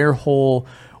from their whole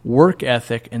work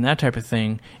ethic and that type of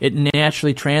thing, it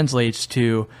naturally translates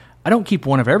to, I don't keep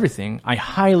one of everything. I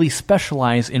highly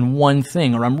specialize in one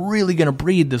thing, or I'm really going to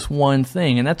breed this one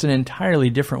thing. And that's an entirely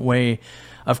different way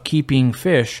of keeping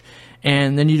fish.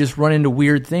 And then you just run into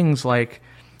weird things like,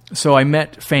 so I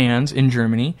met fans in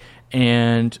Germany,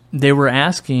 and they were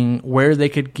asking where they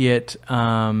could get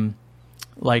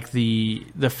like the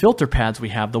filter pads we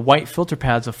have, the white filter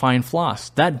pads of fine floss.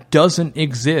 That doesn't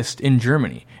exist in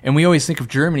Germany. And we always think of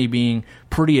Germany being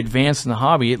pretty advanced in the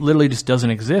hobby. It literally just doesn't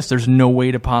exist. There's no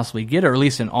way to possibly get it, or at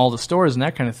least in all the stores and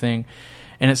that kind of thing.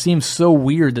 And it seems so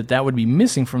weird that would be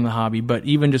missing from the hobby. But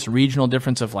even just regional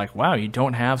difference of like, wow, you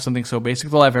don't have something so basic.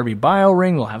 They'll have every bio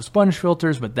ring, they'll have sponge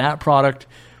filters, but that product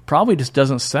probably just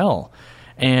doesn't sell.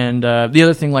 And the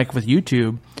other thing, like with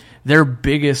YouTube, their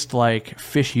biggest like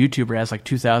fish YouTuber has like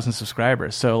 2,000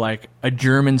 subscribers. So like a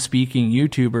German speaking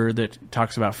YouTuber that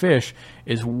talks about fish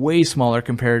is way smaller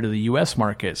compared to the US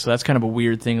market. So that's kind of a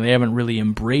weird thing. They haven't really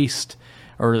embraced,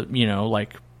 or,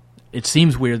 like it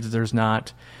seems weird that there's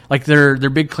not, like their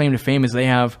big claim to fame is they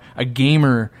have a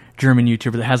gamer German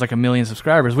YouTuber that has like 1 million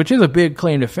subscribers, which is a big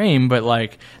claim to fame, but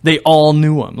like they all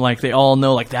knew him. Like they all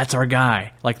know, like that's our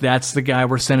guy. Like that's the guy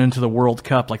we're sending to the World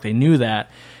Cup. Like they knew that.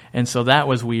 And so that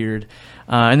was weird.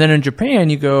 And then in Japan,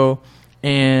 you go,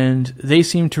 and they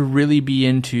seem to really be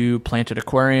into planted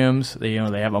aquariums. They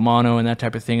have Amano and that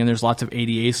type of thing, and there's lots of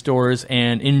ADA stores.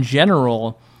 And in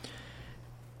general,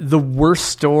 the worst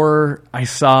store I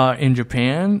saw in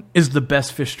Japan is the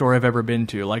best fish store I've ever been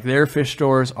to. Like their fish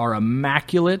stores are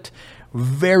immaculate,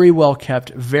 very well kept,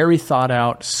 very thought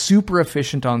out, super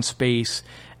efficient on space,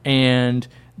 and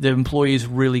the employees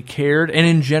really cared. And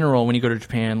in general, when you go to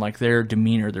Japan, like their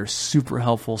demeanor, they're super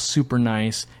helpful, super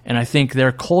nice. And I think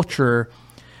their culture,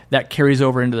 that carries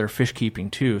over into their fish keeping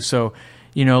too. So,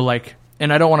 like,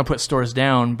 and I don't want to put stores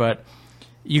down, but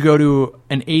you go to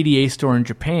an ADA store in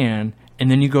Japan and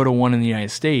then you go to one in the United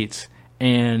States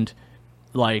and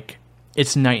like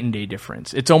it's night and day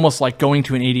difference. It's almost like going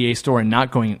to an ADA store and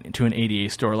not going to an ADA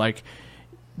store. Like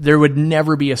there would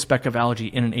never be a speck of algae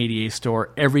in an ADA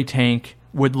store. Every tank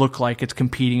would look like it's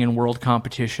competing in world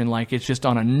competition. Like it's just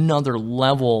on another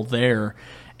level there.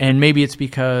 And maybe it's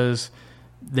because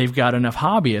they've got enough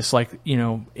hobbyists. Like,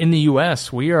 in the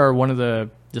U.S., we are one of the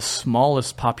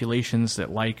smallest populations that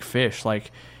like fish.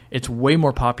 Like it's way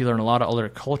more popular in a lot of other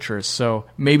cultures. So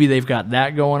maybe they've got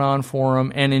that going on for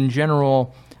them. And in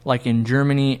general, like in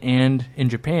Germany and in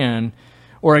Japan,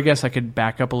 or I guess I could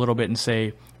back up a little bit and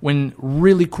say when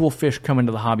really cool fish come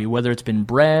into the hobby, whether it's been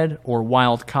bred or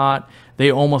wild caught,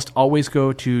 they almost always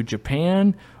go to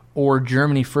Japan or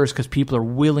Germany first because people are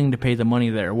willing to pay the money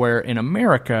there. Where in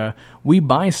America, we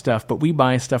buy stuff, but we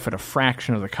buy stuff at a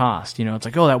fraction of the cost. It's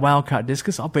like, oh, that wild caught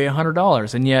discus, I'll pay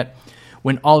 $100. And yet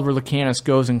when Oliver Lucanus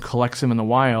goes and collects them in the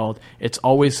wild, it's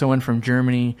always someone from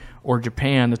Germany or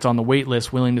Japan that's on the wait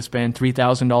list willing to spend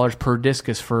 $3,000 per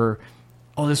discus for,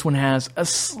 oh, this one has a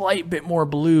slight bit more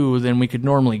blue than we could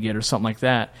normally get or something like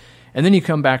that. And then you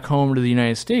come back home to the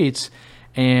United States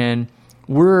and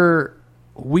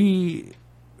we,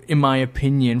 in my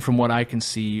opinion, from what I can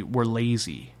see, we're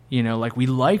lazy. Like we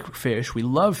like fish, we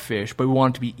love fish, but we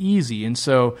want it to be easy. And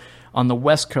so on the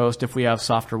West Coast, if we have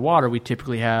softer water, we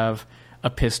typically have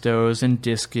apistos and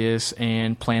discus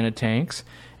and planted tanks.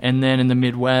 And then in the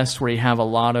Midwest, where you have a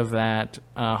lot of that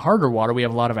harder water, we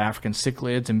have a lot of African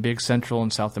cichlids and big Central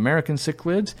and South American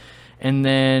cichlids. And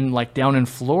then like down in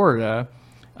Florida,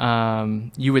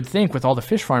 you would think with all the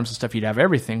fish farms and stuff, you'd have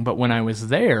everything. But when I was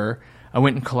there, I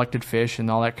went and collected fish and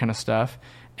all that kind of stuff.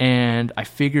 And I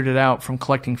figured it out from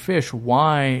collecting fish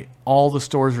why all the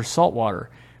stores are saltwater.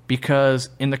 Because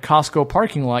in the Costco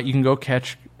parking lot, you can go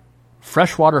catch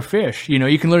freshwater fish. You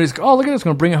can literally just go, oh, look at this, I'm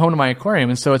going to bring it home to my aquarium.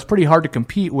 And so it's pretty hard to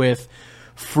compete with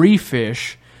free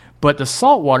fish. But the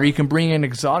saltwater, you can bring in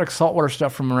exotic saltwater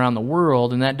stuff from around the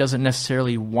world, and that doesn't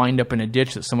necessarily wind up in a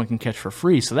ditch that someone can catch for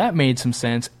free. So that made some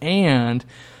sense. And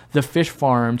the fish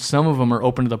farms, some of them are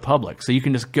open to the public. So you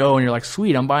can just go and you're like,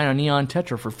 sweet, I'm buying a neon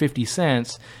tetra for 50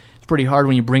 cents. It's pretty hard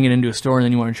when you bring it into a store and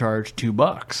then you want to charge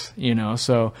 $2,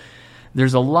 So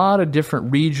there's a lot of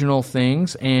different regional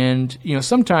things. And,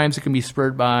 sometimes it can be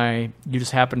spurred by you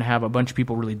just happen to have a bunch of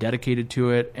people really dedicated to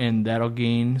it and that'll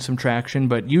gain some traction.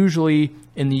 But usually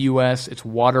in the U.S., it's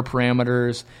water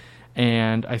parameters.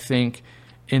 And I think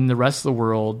in the rest of the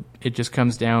world, it just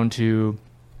comes down to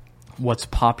what's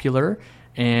popular.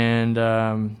 And,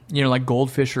 like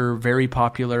goldfish are very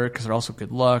popular because they're also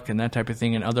good luck and that type of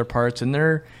thing in other parts. And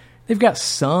they've got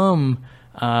some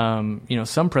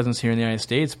presence here in the United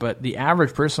States, but the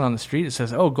average person on the street that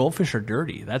says, oh, goldfish are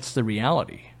dirty. That's the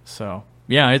reality. So,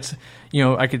 yeah, it's,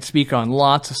 I could speak on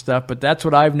lots of stuff, but that's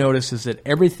what I've noticed is that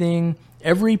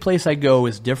every place I go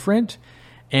is different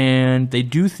and they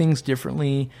do things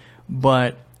differently.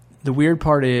 But the weird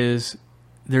part is,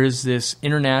 there's this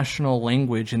international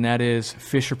language, and that is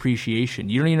fish appreciation.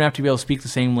 You don't even have to be able to speak the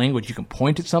same language. You can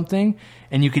point at something,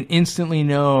 and you can instantly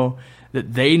know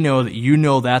that they know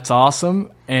that that's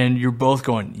awesome, and you're both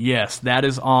going, yes, that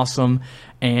is awesome.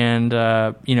 And,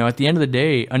 at the end of the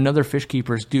day, another fish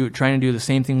keeper is trying to do the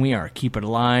same thing we are. Keep it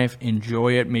alive,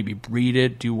 enjoy it, maybe breed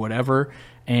it, do whatever.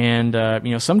 And,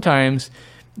 sometimes,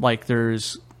 like,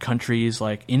 there's countries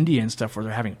like India and stuff where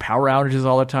they're having power outages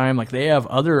all the time. Like they have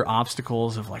other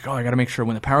obstacles of like, oh, I got to make sure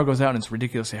when the power goes out and it's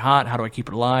ridiculously hot, how do I keep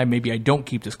it alive? Maybe I don't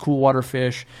keep this cool water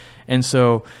fish. And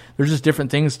so there's just different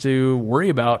things to worry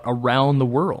about around the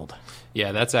world.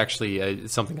 Yeah, that's actually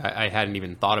something I hadn't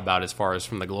even thought about as far as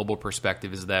from the global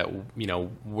perspective is that,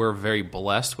 we're very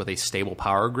blessed with a stable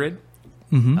power grid.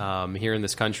 Mm-hmm. Here in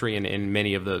this country and in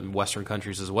many of the Western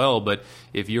countries as well. But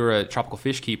if you're a tropical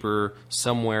fish keeper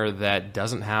somewhere that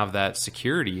doesn't have that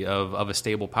security of a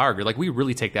stable power grid, like we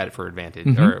really take that for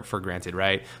advantage or for granted,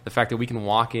 right? The fact that we can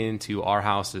walk into our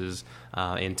houses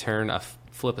and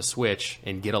flip a switch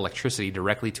and get electricity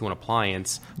directly to an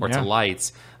appliance or to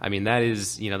lights. I mean, that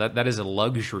is, that is a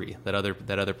luxury that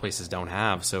other places don't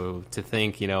have. So to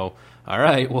think, all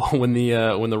right, well, when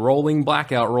the rolling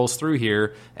blackout rolls through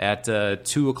here at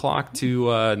 2 o'clock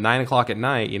to 9 o'clock at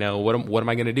night, what am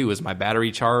I going to do? Is my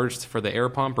battery charged for the air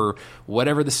pump or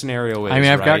whatever the scenario is? I mean,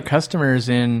 I've got a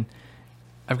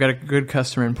good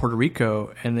customer in Puerto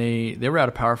Rico, and they were out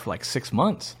of power for like 6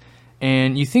 months.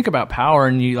 And you think about power,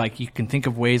 and you can think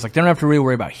of ways, like they don't have to really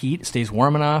worry about heat. It stays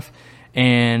warm enough.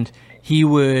 And he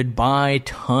would buy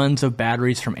tons of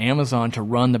batteries from Amazon to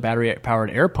run the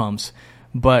battery-powered air pumps.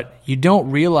 But you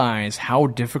don't realize how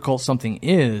difficult something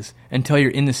is until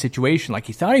you're in the situation. Like,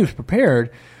 he thought he was prepared.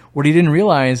 What he didn't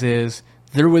realize is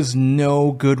there was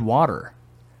no good water.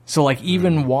 So, like,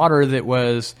 even water that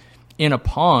was in a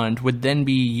pond would then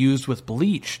be used with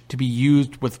bleach to be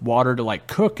used with water to, like,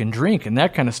 cook and drink and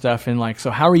that kind of stuff. And, like,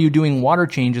 so how are you doing water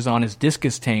changes on his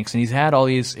discus tanks? And he's had all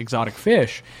these exotic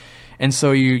fish. And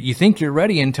so you think you're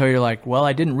ready until you're like, well,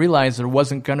 I didn't realize there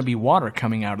wasn't going to be water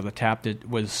coming out of the tap that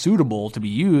was suitable to be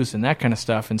used and that kind of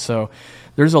stuff. And so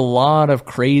there's a lot of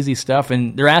crazy stuff.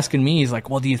 And they're asking me, he's like,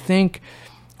 well, do you think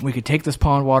we could take this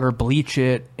pond water, bleach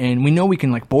it, and we know we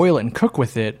can, like, boil it and cook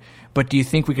with it, but do you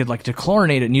think we could, like,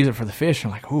 dechlorinate it and use it for the fish? I'm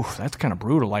like, ooh, that's kind of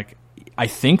brutal. Like, I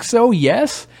think so,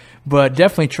 yes. But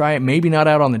definitely try it. Maybe not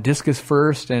out on the discus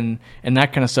first and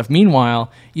that kind of stuff.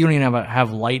 Meanwhile, you don't even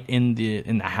have light in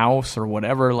the house or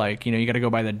whatever. Like, you got to go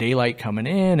by the daylight coming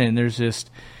in, and there's just,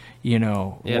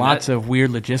 lots of weird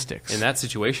logistics. In that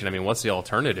situation, I mean, what's the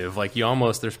alternative? Like,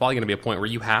 there's probably going to be a point where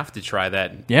you have to try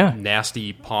that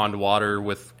nasty pond water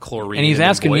with chlorine. And he's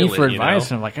asking me for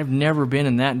advice, and I'm like, I've never been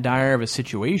in that dire of a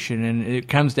situation, and it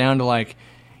comes down to, like,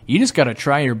 you just got to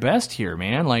try your best here,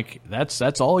 man. Like,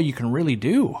 that's all you can really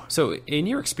do. So in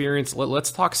your experience,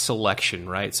 let's talk selection,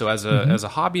 right? So as a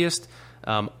hobbyist,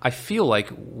 I feel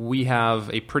like we have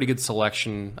a pretty good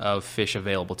selection of fish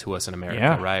available to us in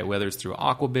America, right? Whether it's through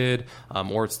Aquabid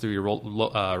or it's through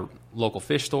your local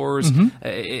fish stores.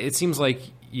 It seems like,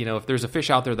 if there's a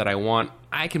fish out there that I want,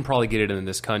 I can probably get it in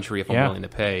this country if I'm willing to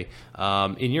pay.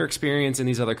 In your experience in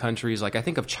these other countries, like I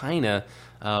think of China,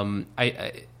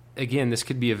 Again, this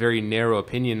could be a very narrow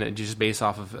opinion just based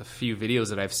off of a few videos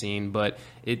that I've seen, but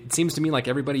it seems to me like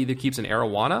everybody either keeps an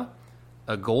arowana,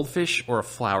 a goldfish, or a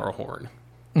flower horn.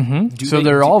 So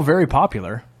they're all very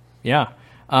popular. Yeah.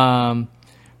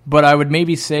 But I would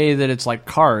maybe say that it's like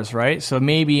cars, right? So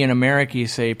maybe in America you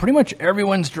say pretty much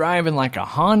everyone's driving like a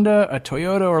Honda, a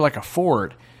Toyota, or like a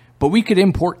Ford, but we could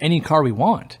import any car we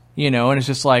want. And it's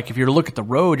just like, if you look at the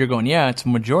road, you're going, yeah, it's a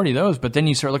majority of those. But then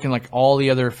you start looking like all the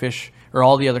other fish or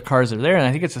all the other cars that are there. And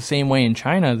I think it's the same way in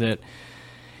China that,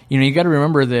 you got to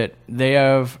remember that they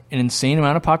have an insane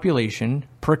amount of population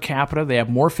per capita. They have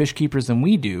more fish keepers than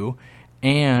we do.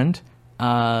 And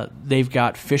they've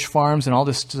got fish farms and all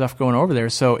this stuff going over there.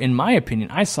 So in my opinion,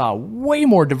 I saw way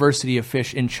more diversity of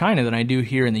fish in China than I do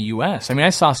here in the U.S. I mean, I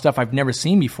saw stuff I've never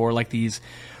seen before, like these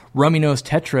rummy-nosed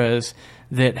tetras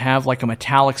that have like a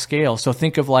metallic scale. So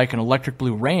think of like an electric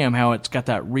blue ram, how it's got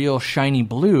that real shiny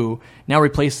blue. Now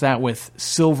replace that with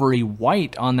silvery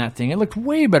white on that thing. It looked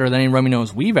way better than any rummy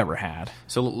nose we've ever had.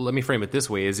 So let me frame it this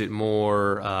way. Is it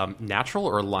more natural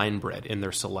or line bred in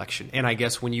their selection? And I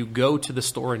guess when you go to the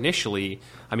store initially,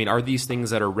 I mean, are these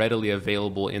things that are readily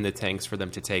available in the tanks for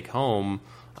them to take home?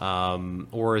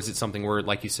 Or is it something where,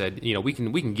 like you said, we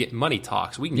can get money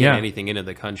talks, we can get anything into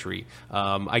the country?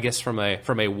 I guess from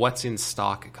a what's in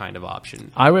stock kind of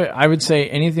option. I would say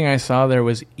anything I saw there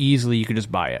was easily you could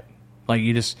just buy it. Like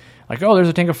you just like, oh, there's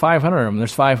a tank of 500 of them.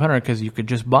 There's 500 because you could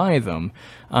just buy them.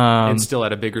 And still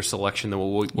at a bigger selection than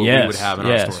what we would have in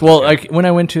our stores. Well, like when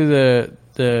I went to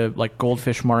the like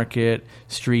Goldfish Market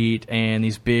Street and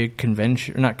these big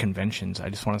not conventions. I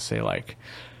just want to say like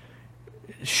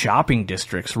shopping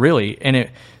districts, really.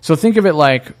 And so think of it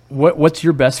like, what's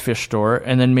your best fish store?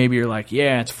 And then maybe you're like,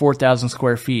 yeah, it's 4,000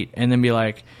 square feet. And then be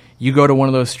like, you go to one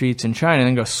of those streets in China and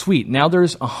then go, sweet, now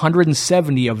there's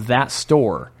 170 of that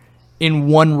store in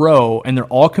one row, and they're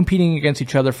all competing against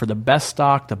each other for the best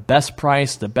stock, the best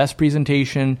price, the best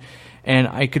presentation. And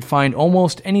I could find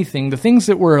almost anything. The things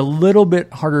that were a little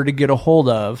bit harder to get a hold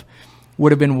of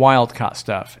would have been wild-caught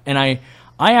stuff. And I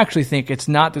actually think it's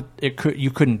not that you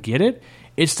couldn't get it.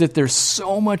 It's that there's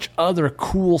so much other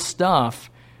cool stuff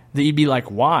that you'd be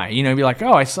like, why? You'd be like,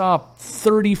 oh, I saw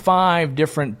 35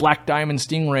 different black diamond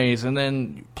stingrays and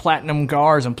then platinum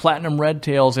gars and platinum red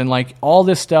tails and like all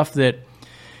this stuff that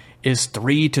is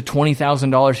 $3,000 to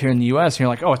 $20,000 here in the U.S. And you're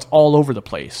like, oh, it's all over the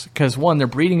place. Because one, they're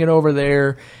breeding it over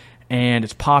there and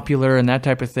it's popular and that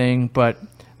type of thing. But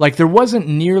like there wasn't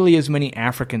nearly as many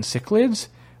African cichlids.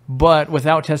 But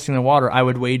without testing the water, I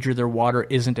would wager their water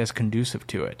isn't as conducive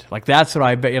to it. Like, that's what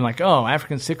I bet. I'm like, oh,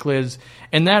 African cichlids.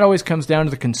 And that always comes down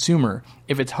to the consumer.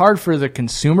 If it's hard for the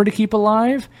consumer to keep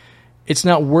alive, it's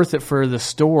not worth it for the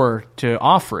store to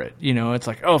offer it. It's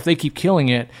like, oh, if they keep killing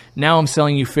it, now I'm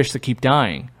selling you fish that keep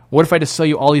dying. What if I just sell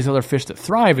you all these other fish that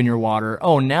thrive in your water?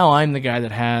 Oh, now I'm the guy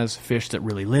that has fish that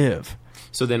really live.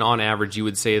 So then on average, you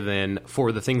would say then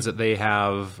for the things that they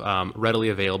have readily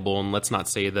available, and let's not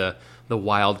say the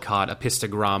wild-caught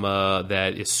apistogramma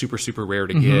that is super, super rare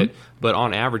to get, but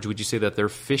on average, would you say that their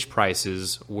fish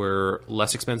prices were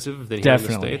less expensive than here in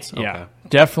the States? Yeah, Okay.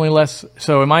 definitely less.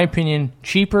 So in my opinion,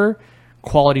 cheaper,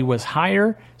 quality was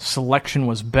higher, selection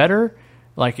was better.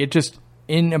 Like it just,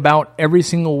 in about every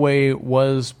single way,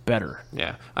 was better.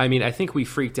 Yeah. I mean, I think we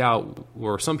freaked out,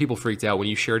 or some people freaked out when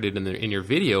you shared it in your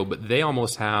video, but they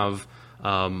almost have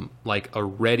like a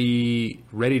ready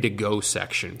to go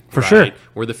section For right? sure.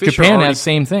 Where the fish Japan are already, has the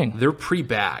same thing. They're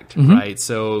pre-bagged, right?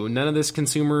 So none of this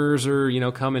consumers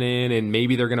are coming in and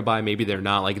maybe they're going to buy, maybe they're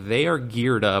not. Like they are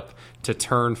geared up to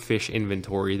turn fish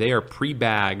inventory. They are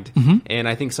pre-bagged, and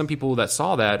I think some people that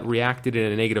saw that reacted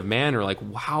in a negative manner, like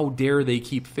how dare they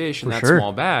keep fish in that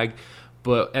small bag?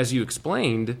 But as you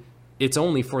explained, it's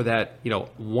only for that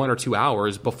 1 or 2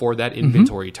 hours before that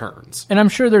inventory turns. And I'm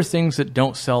sure there's things that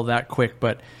don't sell that quick,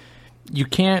 but you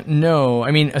can't know.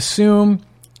 I mean, assume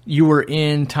you were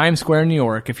in Times Square in New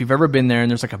York, if you've ever been there,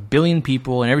 and there's like 1 billion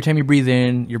people, and every time you breathe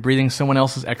in, you're breathing someone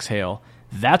else's exhale.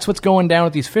 That's what's going down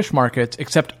at these fish markets,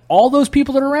 except all those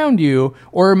people that are around you,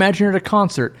 or imagine you're at a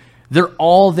concert, they're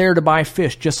all there to buy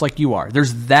fish just like you are.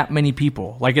 There's that many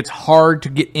people. Like, it's hard to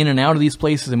get in and out of these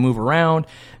places and move around.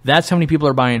 That's how many people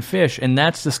are buying fish, and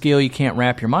that's the scale you can't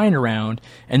wrap your mind around.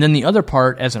 And then the other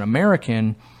part, as an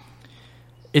American,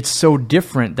 it's so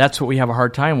different. That's what we have a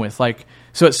hard time with. Like,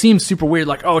 so it seems super weird,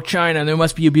 like, oh, China, they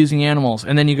must be abusing animals.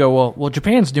 And then you go, well,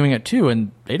 Japan's doing it too,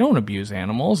 and they don't abuse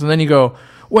animals. And then you go,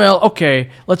 well, okay,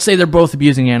 let's say they're both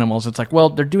abusing animals. It's like, well,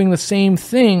 they're doing the same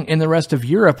thing in the rest of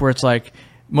Europe, where it's like,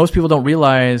 most people don't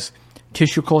realize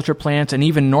tissue culture plants and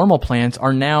even normal plants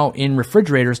are now in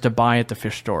refrigerators to buy at the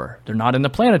fish store. They're not in the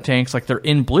Planet Tanks. Like, they're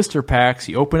in blister packs.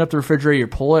 You open up the refrigerator, you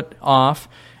pull it off,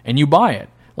 and you buy it.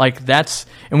 Like, that's,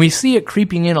 and we see it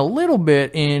creeping in a little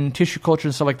bit in tissue culture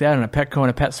and stuff like that, and a Petco and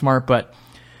a PetSmart, but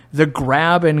the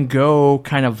grab and go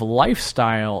kind of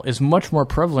lifestyle is much more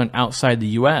prevalent outside the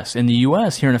U.S. In the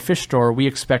U.S., here in a fish store, we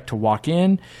expect to walk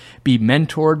in, be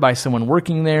mentored by someone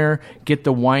working there, get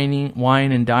the wine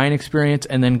and dine experience,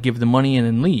 and then give the money and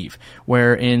then leave.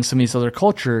 Where in some of these other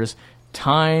cultures,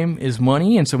 time is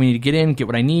money, and so we need to get in, get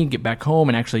what I need, get back home,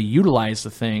 and actually utilize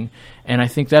the thing. And I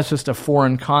think that's just a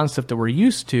foreign concept that we're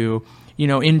used to.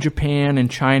 In Japan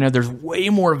and China, there's way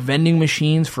more vending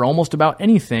machines for almost about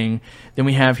anything than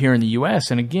we have here in the U.S.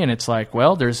 And again, it's like,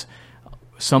 well, there's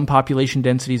some population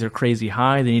densities are crazy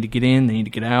high. They need to get in, they need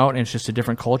to get out, and it's just a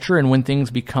different culture. And when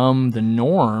things become the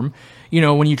norm,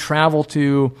 when you travel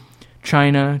to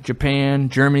China, Japan,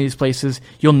 Germany, these places,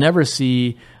 you'll never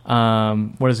see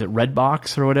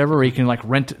Redbox or whatever, where you can like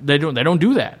rent. They don't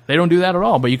do that. They don't do that at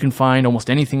all. But you can find almost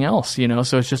anything else,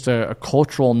 So it's just a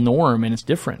cultural norm, and it's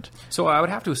different. So I would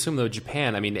have to assume, though,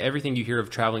 Japan. I mean, everything you hear of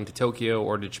traveling to Tokyo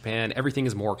or to Japan, everything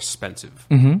is more expensive.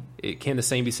 Can the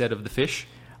same be said of the fish?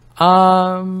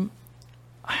 Some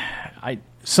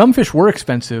fish were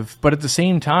expensive, but at the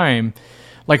same time,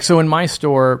 like, so in my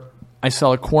store, I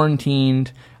sell a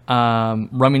quarantined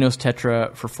rummy nose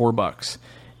tetra for $4.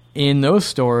 In those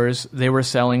stores, they were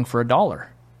selling for $1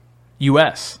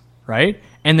 US, right?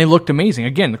 And they looked amazing.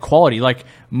 Again, the quality, like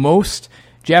most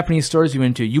Japanese stores you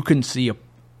went to, you couldn't see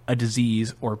a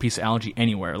disease or a piece of algae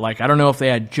anywhere. Like, I don't know if they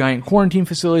had giant quarantine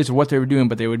facilities or what they were doing,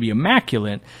 but they would be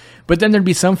immaculate. But then there'd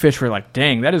be some fish where like,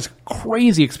 dang, that is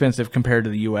crazy expensive compared to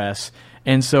the US.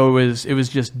 And so it was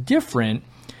just different.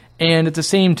 And at the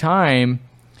same time,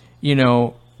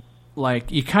 like,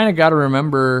 you kind of got to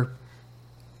remember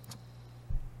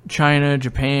China,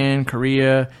 Japan,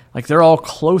 Korea, like, they're all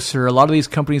closer. A lot of these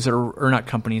companies that are, or not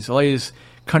companies, a lot of these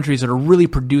countries that are really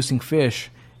producing fish,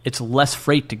 it's less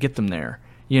freight to get them there,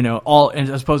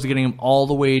 as opposed to getting them all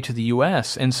the way to the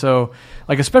U.S. And so,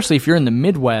 like, especially if you're in the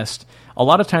Midwest, a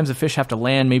lot of times the fish have to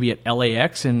land maybe at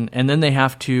LAX, and then they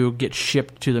have to get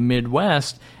shipped to the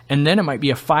Midwest, and then it might be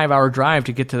a 5-hour drive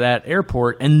to get to that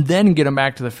airport, and then get them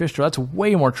back to the fish store. That's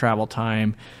way more travel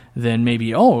time than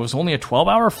maybe, it was only a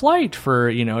 12-hour flight for,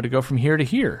 to go from here to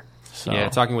here. So. Yeah,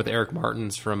 talking with Eric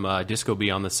Martins from Discobee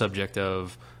on the subject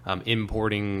of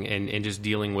importing and just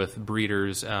dealing with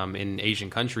breeders in Asian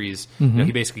countries,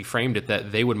 he basically framed it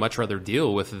that they would much rather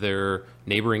deal with their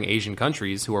neighboring Asian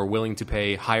countries who are willing to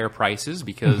pay higher prices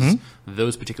because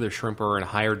those particular shrimp are in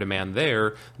higher demand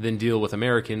there than deal with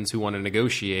Americans who want to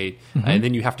negotiate, and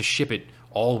then you have to ship it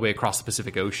all the way across the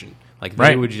Pacific Ocean. Like,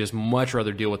 they would just much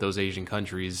rather deal with those Asian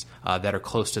countries that are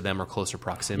close to them or closer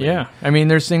proximity. Yeah. I mean,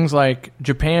 there's things like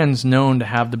Japan's known to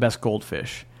have the best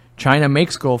goldfish. China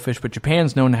makes goldfish, but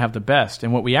Japan's known to have the best.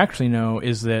 And what we actually know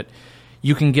is that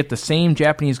you can get the same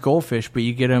Japanese goldfish, but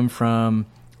you get them from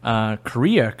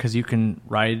Korea, because you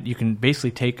can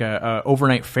basically take a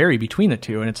overnight ferry between the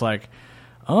two, and it's like,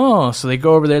 oh, so they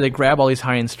go over there, they grab all these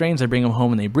high-end strains, they bring them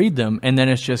home, and they breed them, and then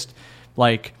it's just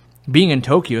like being in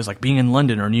Tokyo is like being in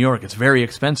London or New York. It's very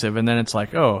expensive, and then it's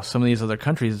like, oh, some of these other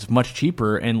countries it's much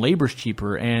cheaper, and labor's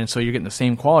cheaper, and so you're getting the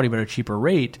same quality but at a cheaper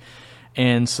rate.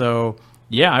 And so,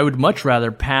 yeah, I would much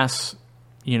rather pass,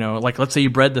 like let's say you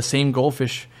bred the same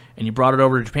goldfish and you brought it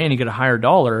over to Japan, you get a higher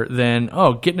dollar than,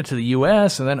 getting it to the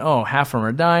U.S., and then, half of them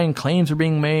are dying, claims are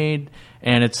being made,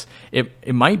 and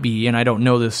it might be, and I don't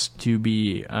know this to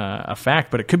be a fact,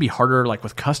 but it could be harder, like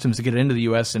with customs, to get it into the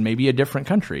U.S. and maybe a different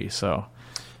country. So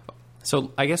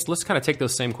I guess let's kind of take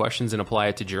those same questions and apply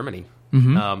it to Germany.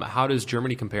 Mm-hmm. How does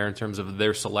Germany compare in terms of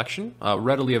their selection,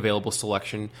 readily available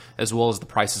selection, as well as the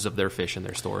prices of their fish in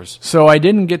their stores? So I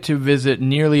didn't get to visit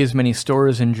nearly as many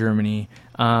stores in Germany,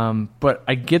 but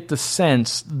I get the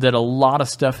sense that a lot of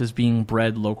stuff is being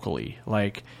bred locally.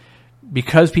 Like,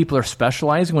 because people are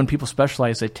specializing, when people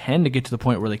specialize, they tend to get to the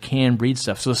point where they can breed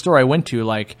stuff. So the store I went to,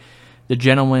 like, the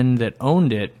gentleman that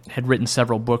owned it had written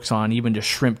several books on even just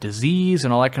shrimp disease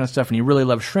and all that kind of stuff, and he really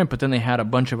loved shrimp, but then they had a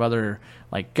bunch of other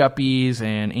like guppies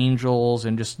and angels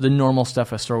and just the normal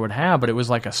stuff a store would have, but it was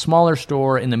like a smaller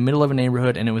store in the middle of a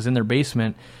neighborhood, and it was in their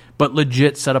basement, but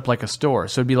legit set up like a store.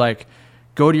 So it'd be like,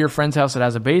 go to your friend's house that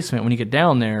has a basement. When you get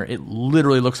down there, it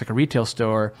literally looks like a retail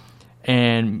store,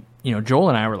 and Joel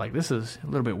and I were like, this is a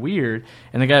little bit weird,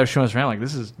 and the guy was showing us around like,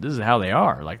 this is how they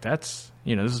are, like that's,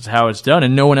 this is how it's done,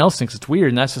 and no one else thinks it's weird,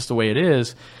 and that's just the way it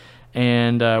is.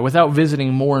 And without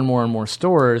visiting more and more and more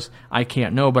stores, I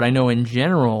can't know, but I know in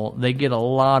general they get a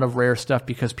lot of rare stuff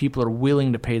because people are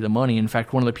willing to pay the money. In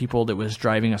fact, one of the people that was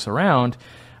driving us around,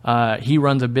 he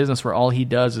runs a business where all he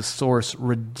does is source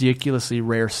ridiculously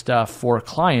rare stuff for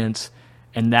clients,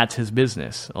 and that's his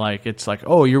business. Like, it's like,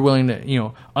 oh, you're willing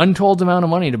to, untold amount of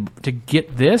money to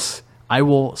get this? I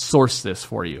will source this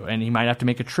for you. And he might have to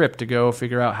make a trip to go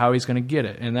figure out how he's going to get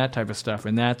it and that type of stuff.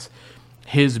 And that's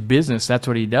his business. That's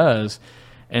what he does.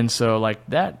 And so, like,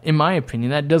 that, in my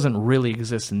opinion, that doesn't really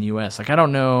exist in the U.S. Like, I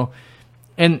don't know.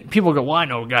 And people go, well, I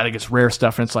know a guy that gets rare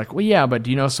stuff. And it's like, well, yeah, but do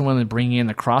you know someone that bring in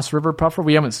the Cross River puffer?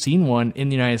 We haven't seen one in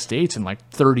the United States in, like,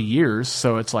 30 years.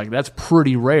 So it's like, that's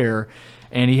pretty rare.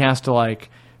 And he has to, like,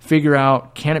 figure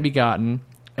out, can it be gotten?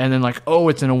 And then, like, oh,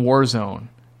 it's in a war zone.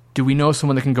 Do we know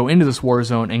someone that can go into this war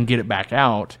zone and get it back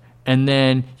out? And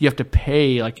then you have to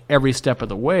pay like every step of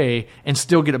the way and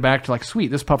still get it back to like,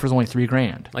 sweet, this puffer's only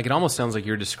 $3,000. Like, it almost sounds like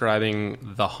you're describing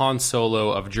the Han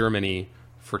Solo of Germany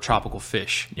for tropical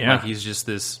fish. Yeah. Like, he's just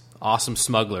this awesome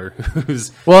smuggler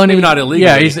who's maybe not illegal.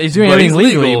 Yeah, he's doing everything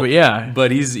legally, but yeah.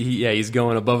 But he's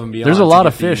going above and beyond. There's a lot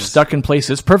of fish stuck in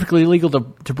places. It's perfectly legal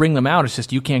to bring them out. It's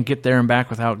just you can't get there and back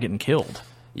without getting killed.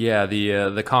 Yeah,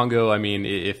 the Congo. I mean,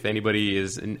 if anybody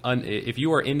is, if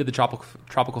you are into the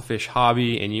tropical fish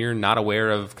hobby and you're not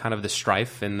aware of kind of the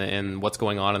strife and what's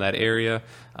going on in that area,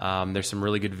 there's some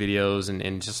really good videos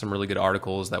and just some really good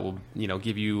articles that will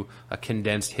give you a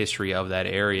condensed history of that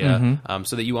area,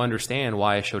 so that you understand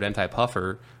why a Shodentai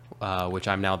puffer, which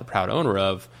I'm now the proud owner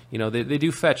of, they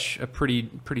do fetch a pretty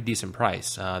decent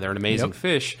price. They're an amazing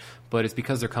fish. But it's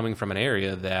because they're coming from an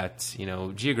area that,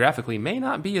 geographically may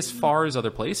not be as far as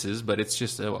other places, but it's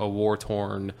just a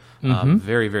war-torn,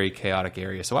 very, very chaotic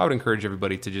area. So I would encourage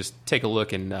everybody to just take a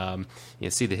look and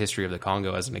see the history of the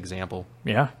Congo as an example.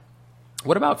 Yeah.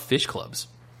 What about fish clubs?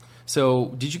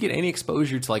 So did you get any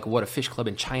exposure to like what a fish club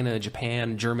in China,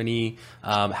 Japan, Germany,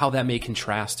 how that may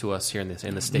contrast to us here in the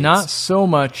States? Not so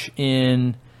much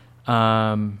in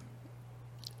other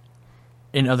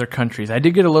countries. I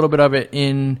did get a little bit of it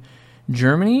in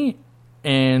Germany,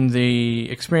 and the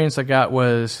experience I got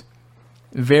was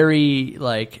very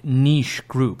like niche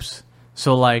groups.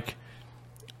 So like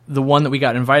the one that we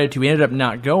got invited to, we ended up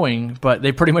not going, but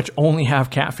they pretty much only have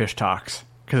catfish talks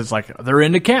because it's like they're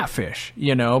into catfish,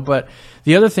 But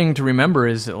the other thing to remember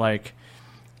is that like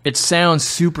it sounds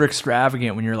super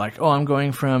extravagant when you're like, oh, I'm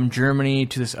going from Germany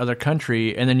to this other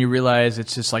country, and then you realize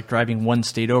it's just like driving one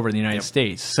state over in the United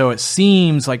States. So it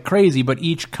seems like crazy, but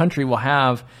each country will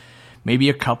have maybe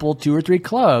a couple, 2 or 3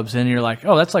 clubs, and you're like,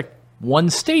 oh, that's like one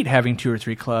state having 2 or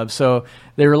 3 clubs. So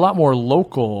they're a lot more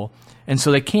local, and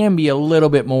so they can be a little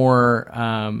bit more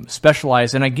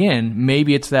specialized. And again,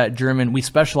 maybe it's that German, we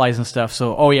specialize in stuff,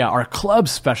 so, oh yeah, our clubs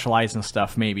specialize in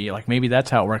stuff maybe. Like maybe that's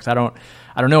how it works. I don't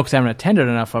know because I haven't attended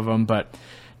enough of them, but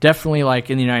definitely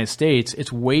like in the United States,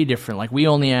 it's way different. Like we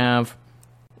only have,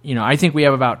 I think we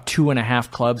have about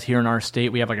 2.5 clubs here in our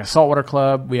state. We have like a saltwater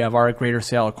club, we have our Greater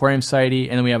Seattle Aquarium Society,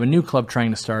 and then we have a new club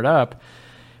trying to start up.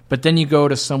 But then you go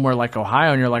to somewhere like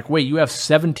Ohio and you're like, wait, you have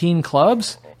 17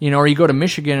 clubs? Or you go to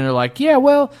Michigan and they're like, yeah,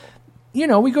 well,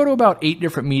 we go to about 8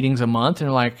 different meetings a month, and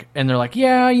they're like,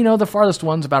 yeah, the farthest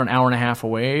one's about an hour and a half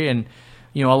away. And,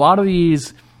 a lot of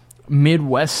these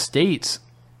Midwest states,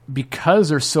 because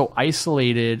they're so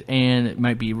isolated and it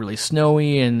might be really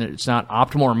snowy and it's not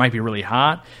optimal, or it might be really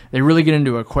hot, they really get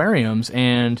into aquariums,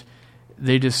 and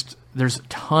there's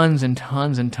tons and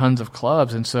tons and tons of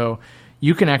clubs. And so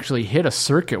you can actually hit a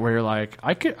circuit where you're like,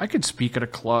 I could speak at a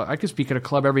club. I could speak at a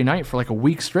club every night for like a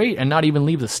week straight and not even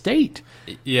leave the state.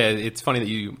 Yeah, it's funny that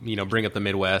you bring up the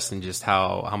Midwest and just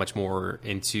how much more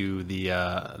into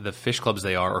the fish clubs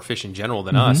they are, or fish in general,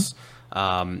 than us.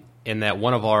 And that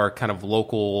one of our kind of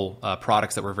local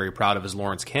products that we're very proud of is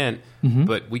Lawrence Kent,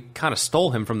 but we kind of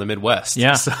stole him from the Midwest.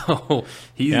 Yeah. So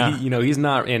he's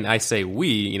not, and I say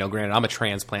we, granted I'm a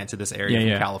transplant to this area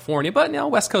from California, but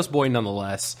West Coast boy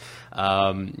nonetheless. So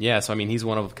I mean, he's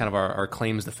one of kind of our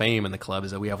claims to fame in the club,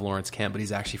 is that we have Lawrence Kent, but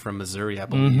he's actually from Missouri, I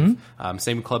believe.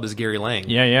 Same club as Gary Lang.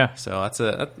 Yeah. So that's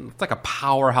like a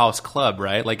powerhouse club,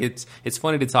 right? Like it's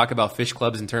funny to talk about fish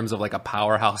clubs in terms of like a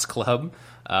powerhouse club.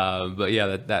 But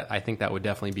yeah, that I think that would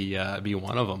definitely be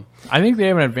one of them. I think they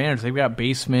have an advantage. They've got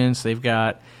basements. They've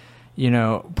got,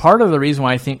 part of the reason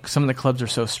why I think some of the clubs are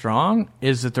so strong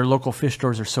is that their local fish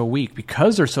stores are so weak,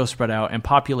 because they're so spread out and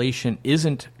population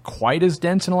isn't quite as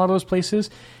dense in a lot of those places.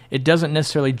 It doesn't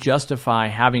necessarily justify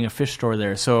having a fish store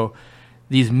there. So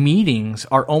these meetings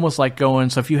are almost like going.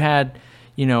 So if you had,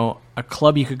 a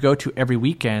club you could go to every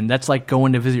weekend, that's like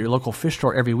going to visit your local fish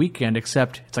store every weekend,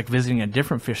 except it's like visiting a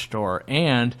different fish store,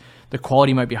 and the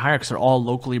quality might be higher because they're all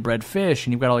locally bred fish,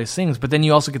 and you've got all these things. But then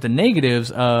you also get the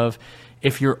negatives of,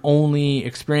 if your only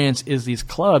experience is these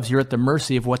clubs, you're at the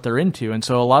mercy of what they're into. And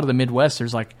so a lot of the Midwest,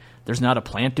 there's not a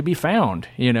plant to be found,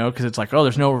 because it's like, oh,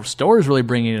 there's no stores really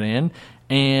bringing it in,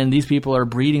 and these people are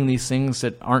breeding these things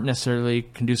that aren't necessarily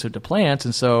conducive to plants,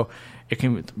 and so a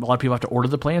lot of people have to order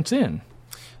the plants in.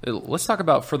 Let's talk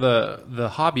about, for the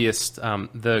hobbyist,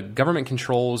 the government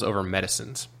controls over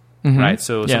medicines, right?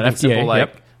 So something simple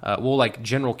like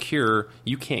General Cure,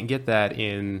 you can't get that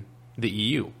in the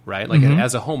EU, right? Like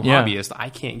as a home hobbyist, I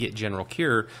can't get General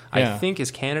Cure. I think,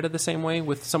 is Canada the same way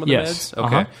with some of the meds?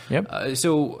 Okay. Yep.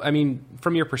 So, I mean,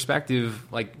 from your perspective,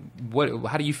 like,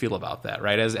 how do you feel about that,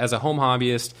 right? As a home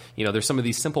hobbyist, there's some of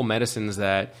these simple medicines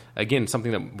that, again,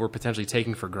 something that we're potentially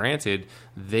taking for granted,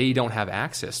 they don't have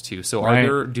access to.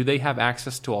 So do they have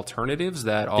access to alternatives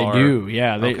that are... They do,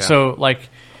 yeah. So, like,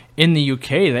 in the UK,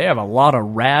 they have a lot of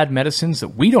rad medicines that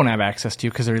we don't have access to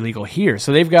because they're illegal here.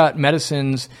 So they've got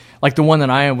medicines, like the one that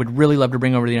I would really love to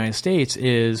bring over to the United States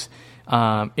is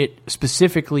it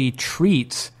specifically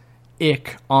treats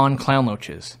ick on clown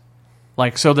loaches.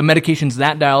 Like, so the medication's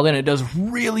that dialed in, it does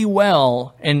really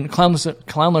well, and clown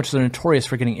loaches are notorious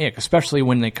for getting ick, especially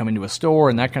when they come into a store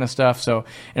and that kind of stuff. So,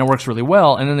 and it works really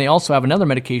well. And then they also have another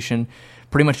medication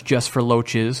pretty much just for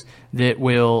loaches that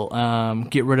will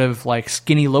get rid of like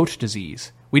skinny loach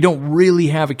disease. We don't really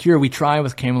have a cure. We try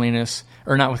with camellinus,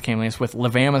 or not with camellinus, with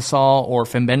levamisole or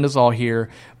fenbendazole here,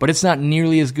 but it's not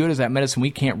nearly as good as that medicine we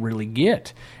can't really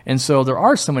get. And so there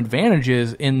are some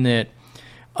advantages in that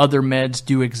other meds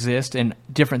do exist and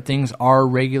different things are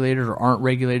regulated or aren't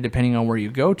regulated depending on where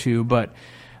you go to. But,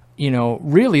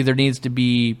 really there needs to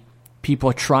be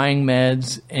people trying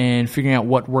meds and figuring out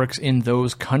what works in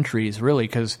those countries, really,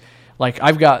 because like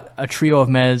I've got a trio of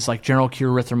meds like General Cure,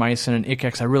 erythromycin, and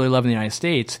Icex I really love in the United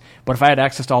States, but if I had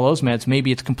access to all those meds,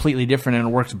 maybe it's completely different and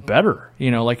it works better.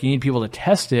 Like you need people to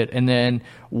test it and then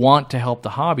want to help the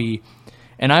hobby.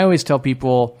 And I always tell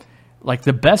people, like,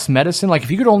 the best medicine, like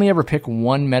if you could only ever pick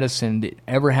one medicine to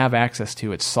ever have access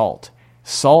to, it's salt.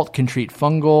 Salt can treat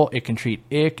fungal, it can treat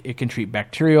ick, it can treat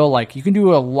bacterial. Like, you can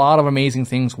do a lot of amazing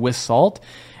things with salt,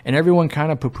 and everyone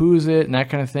kind of poo-poos it and that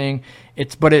kind of thing.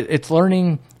 It's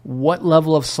learning what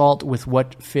level of salt with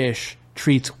what fish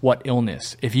treats what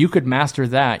illness. If you could master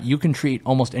that, you can treat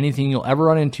almost anything you'll ever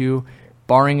run into,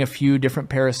 barring a few different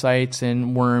parasites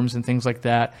and worms and things like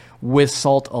that, with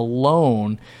salt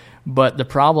alone. But the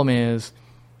problem is,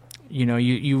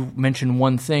 you mention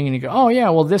one thing and you go, oh yeah,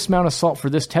 well this amount of salt for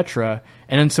this tetra,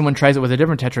 and then someone tries it with a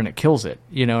different tetra and it kills it.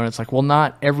 And it's like, well,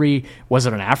 was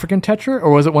it an African tetra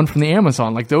or was it one from the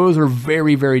Amazon? Like, those are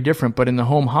very, very different. But in the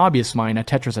home hobbyist mind, a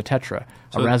tetra is a tetra.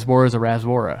 A rasbora is a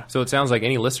rasbora. So it sounds like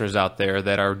any listeners out there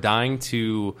that are dying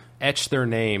to etch their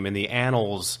name in the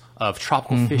annals of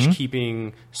tropical fish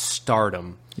keeping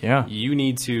stardom, you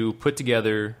need to put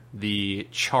together the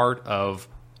chart of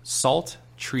salt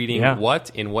treating what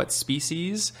in what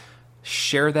species,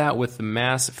 share that with the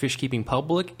mass fish keeping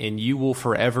public, and you will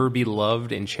forever be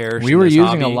loved and cherished. We were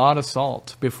using a lot of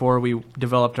salt before we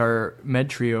developed our med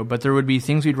trio, but there would be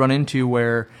things we'd run into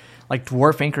where, like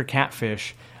dwarf anchor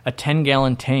catfish, a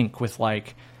 10-gallon tank with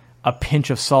like a pinch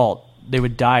of salt, they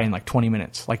would die in like 20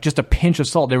 minutes. Like just a pinch of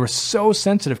salt. They were so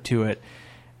sensitive to it.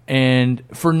 And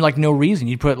for like no reason,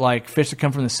 you'd put like fish that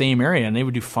come from the same area and they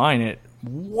would do fine at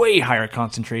way higher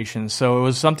concentrations. So it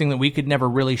was something that we could never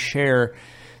really share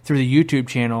through the YouTube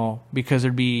channel because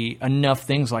there'd be enough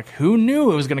things like, who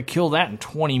knew it was going to kill that in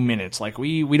 20 minutes? Like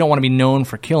we don't want to be known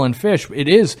for killing fish. It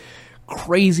is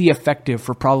crazy effective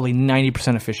for probably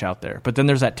 90% of fish out there. But then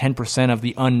there's that 10% of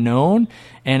the unknown,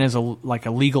 and as a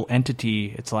legal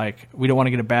entity, it's like we don't want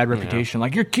to get a bad reputation.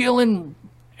 Like you're killing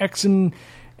X and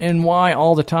Y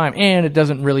all the time, and it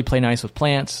doesn't really play nice with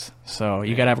plants. So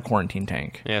you got to have a quarantine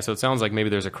tank. Yeah, so it sounds like maybe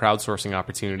there's a crowdsourcing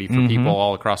opportunity for people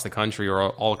all across the country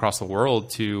or all across the world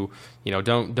to,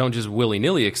 don't just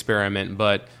willy-nilly experiment,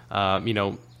 but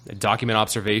document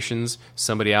observations.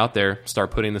 Somebody out there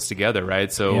start putting this together,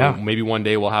 right? So maybe one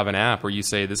day we'll have an app where you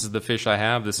say, this is the fish I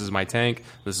have, this is my tank,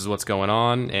 this is what's going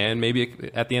on, and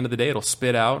maybe at the end of the day it'll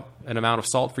spit out an amount of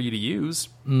salt for you to use.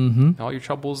 All your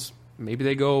troubles, maybe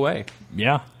they go away.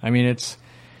 Yeah, I mean it's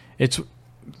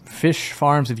fish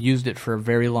farms have used it for a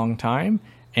very long time,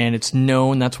 and it's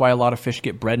known that's why a lot of fish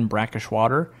get bred in brackish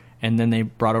water. And then they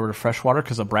brought over to freshwater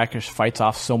because the brackish fights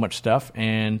off so much stuff,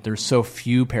 and there's so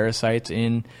few parasites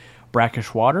in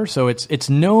brackish water. So it's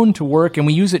known to work, and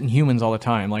we use it in humans all the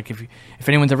time. Like if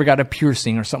anyone's ever got a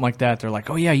piercing or something like that, they're like,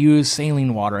 oh yeah, use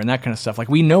saline water and that kind of stuff. Like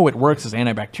we know it works as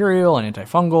antibacterial and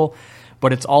antifungal,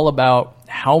 but it's all about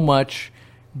how much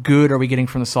good are we getting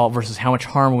from the salt versus how much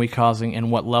harm are we causing and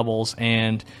what levels.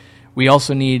 And we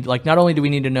also need, like, not only do we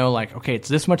need to know, like, okay, it's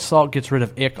this much salt gets rid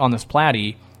of ick on this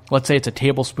platy. Let's say it's a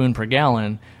tablespoon per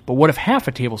gallon, but what if half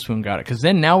a tablespoon got it? Because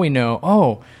then now we know,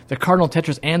 oh, the cardinal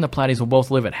tetras and the platies will both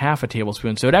live at half a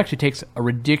tablespoon. So it actually takes a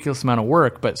ridiculous amount of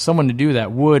work, but someone to do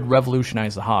that would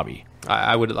revolutionize the hobby.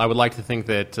 I would like to think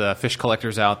that fish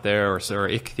collectors out there or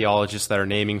ichthyologists that are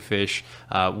naming fish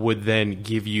would then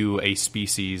give you a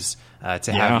species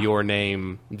to have your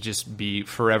name just be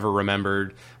forever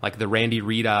remembered. Like the Randy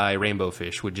Reed-eye rainbow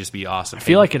fish would just be awesome. I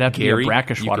feel like it'd have to be a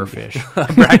brackish water fish.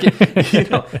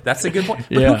 That's a good point.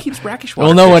 But who keeps brackish water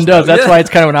fish? Well, no one does. Though? That's why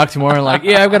it's kind of an oxymoron. Like,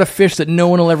 I've got a fish that no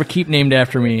one will ever keep named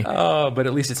after me. Oh, but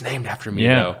at least it's named after me,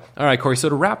 though. All right, Cory, so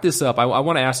to wrap this up, I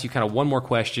want to ask you kind of one more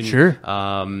question. Sure.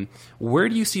 Where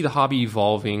do you see the hobby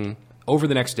evolving over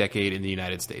the next decade in the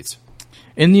United States?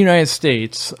 In the United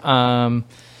States,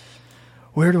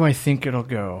 where do I think it'll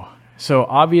go? So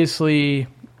obviously,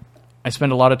 I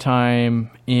spend a lot of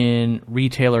time in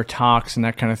retailer talks and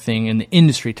that kind of thing, in the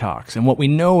industry talks. And what we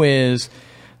know is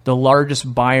the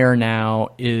largest buyer now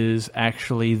is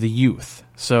actually the youth.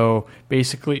 So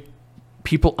basically,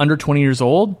 people under 20 years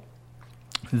old,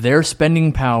 their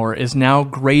spending power is now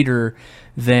greater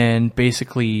than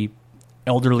basically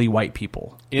elderly white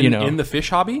people. In the fish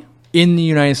hobby? In the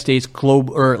United States,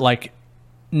 or like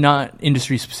not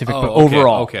industry specific, but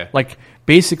overall. Okay. Like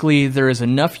basically there is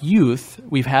enough youth,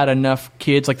 we've had enough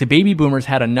kids, like the baby boomers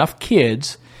had enough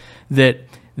kids that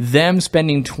them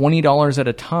spending $20 at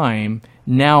a time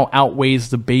now outweighs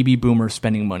the baby boomer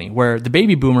spending money. Where the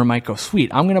baby boomer might go,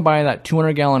 sweet, I'm going to buy that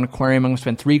 200-gallon aquarium, I'm going to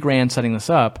spend $3,000 setting this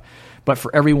up. But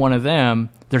for every one of them,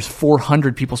 there's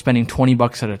 400 people spending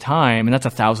 $20 at a time, and that's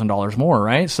 $1,000 more,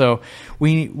 right? So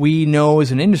we know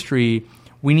as an industry,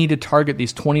 we need to target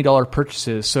these $20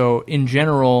 purchases. So in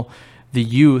general, the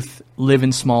youth live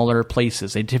in smaller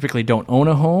places. They typically don't own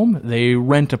a home. They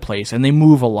rent a place, and they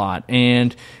move a lot.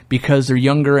 And because they're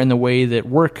younger and the way that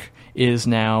work is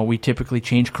now, we typically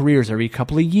change careers every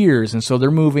couple of years, and so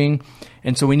they're moving.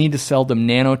 And so we need to sell them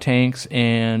nano tanks,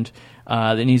 and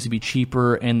that needs to be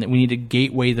cheaper, and we need to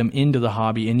gateway them into the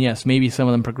hobby. And yes, maybe some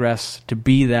of them progress to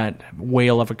be that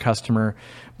whale of a customer,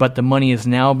 but the money is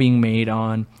now being made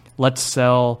on, let's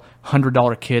sell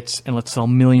 $100 kits and let's sell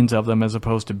millions of them as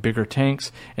opposed to bigger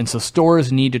tanks. And so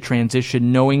stores need to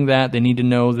transition knowing that. They need to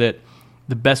know that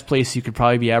the best place you could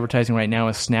probably be advertising right now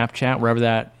is Snapchat, wherever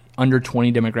that under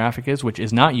 20 demographic is, which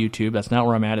is not YouTube. That's not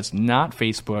where I'm at. It's not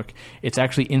Facebook. It's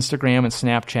actually Instagram and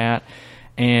Snapchat.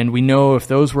 And we know if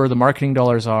those where the marketing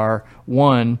dollars are,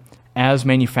 one, as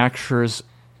manufacturers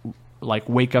like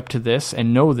wake up to this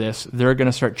and know this, they're going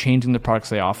to start changing the products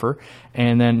they offer,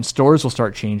 and then stores will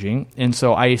start changing. And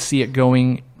so I see it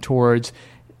going towards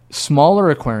smaller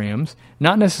aquariums,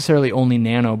 not necessarily only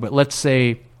nano, but let's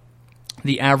say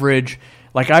the average,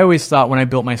 like I always thought when I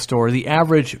built my store, the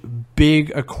average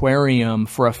big aquarium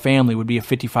for a family would be a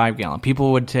 55-gallon.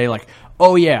 People would say like,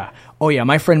 oh yeah,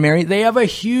 my friend Mary, they have a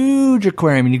huge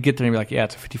aquarium. And you'd get there and be like, yeah,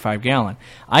 it's a 55-gallon.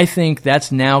 I think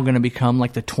that's now going to become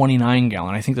like the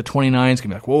 29-gallon. I think the 29 is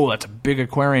going to be like, whoa, that's a big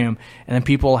aquarium. And then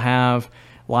people have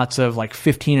lots of like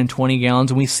 15 and 20 gallons.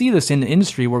 And we see this in the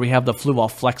industry where we have the Fluval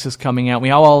Flexes coming out. We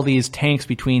have all these tanks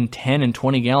between 10 and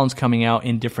 20 gallons coming out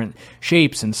in different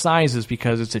shapes and sizes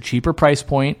because it's a cheaper price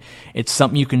point. It's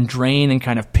something you can drain and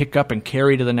kind of pick up and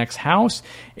carry to the next house.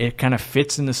 It kind of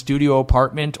fits in the studio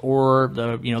apartment or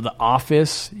the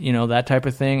office, that type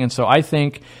of thing. And so I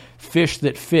think fish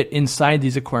that fit inside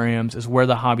these aquariums is where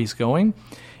the hobby's going.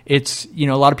 It's, a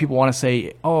lot of people want to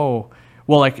say, oh,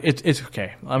 well, like it's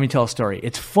okay. Let me tell a story.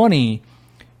 It's funny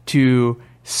to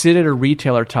sit at a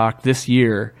retailer talk this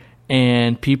year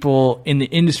and people in the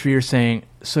industry are saying,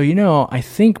 so, I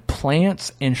think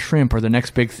plants and shrimp are the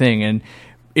next big thing. And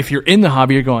if you're in the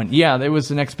hobby, you're going, yeah, that was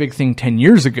the next big thing 10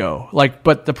 years ago.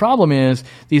 But the problem is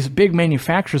these big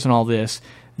manufacturers and all this,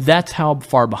 that's how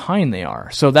far behind they are.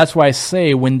 So that's why I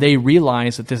say when they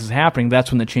realize that this is happening,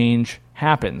 that's when the change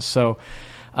happens. So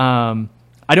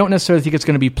I don't necessarily think it's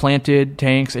going to be planted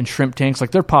tanks and shrimp tanks.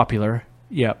 Like, they're popular,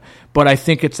 yep. But I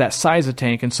think it's that size of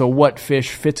tank, and so what fish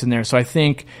fits in there. So I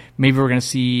think maybe we're going to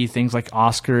see things like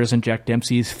Oscars and Jack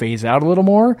Dempsey's phase out a little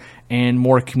more, and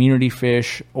more community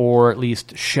fish, or at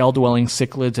least shell-dwelling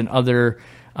cichlids and other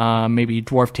maybe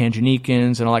dwarf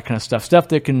tanganicans and all that kind of stuff. Stuff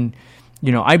that can...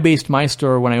 I based my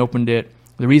store when I opened it.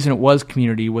 The reason it was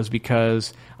community was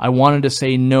because I wanted to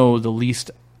say no the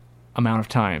least amount of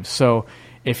times. So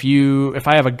if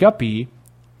I have a guppy,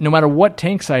 no matter what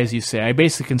tank size you say, I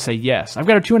basically can say yes. I've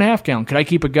got a 2.5 gallon. Could I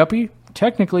keep a guppy?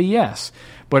 Technically, yes.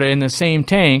 But in the same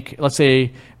tank, let's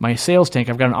say my sales tank,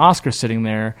 I've got an Oscar sitting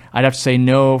there. I'd have to say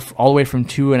no all the way from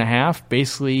 2.5,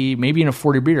 basically maybe in a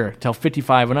 40 breeder till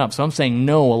 55 and up. So I'm saying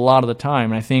no a lot of the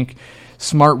time. And I think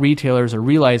smart retailers are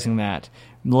realizing that.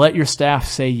 Let your staff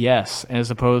say yes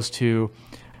as opposed to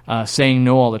saying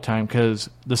no all the time, because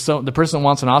the person that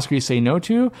wants an Oscar you say no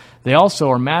to, they also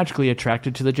are magically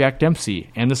attracted to the Jack Dempsey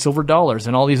and the silver dollars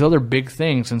and all these other big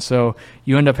things. And so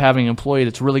you end up having an employee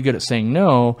that's really good at saying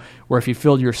no, where if you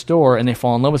filled your store and they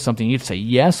fall in love with something, you'd say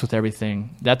yes with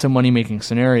everything. That's a money-making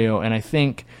scenario. And I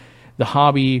think the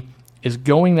hobby is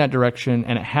going that direction,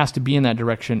 and it has to be in that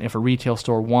direction if a retail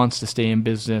store wants to stay in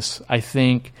business. I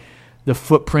think the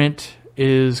footprint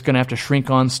is going to have to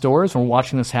shrink on stores. We're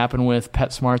watching this happen with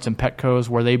PetSmarts and Petcos,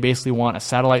 where they basically want a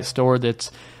satellite store that's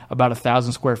about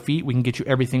 1,000 square feet. We can get you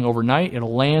everything overnight.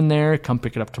 It'll land there. Come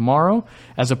pick it up tomorrow.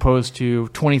 As opposed to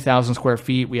 20,000 square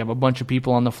feet, we have a bunch of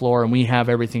people on the floor and we have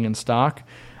everything in stock.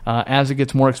 As it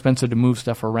gets more expensive to move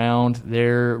stuff around,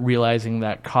 they're realizing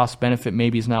that cost benefit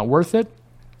maybe is not worth it.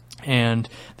 And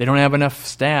they don't have enough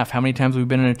staff. How many times have we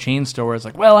been in a chain store where it's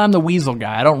like, well, I'm the weasel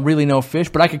guy. I don't really know fish,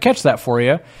 but I could catch that for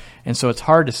you. And so it's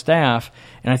hard to staff.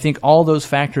 And I think all those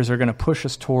factors are going to push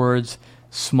us towards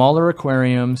smaller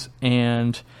aquariums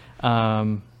and,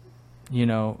 I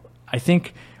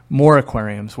think more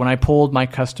aquariums. When I polled my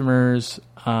customers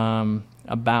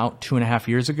about 2.5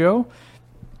 years ago,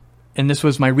 and this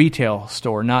was my retail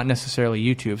store, not necessarily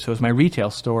YouTube, so it was my retail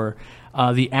store,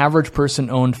 the average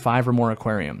person owned 5 or more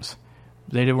aquariums.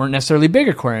 They weren't necessarily big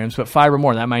aquariums, but 5 or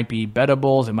more. That might be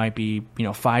bettables. It might be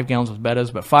 5 gallons with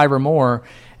bettas, but 5 or more.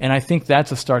 And I think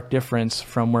that's a stark difference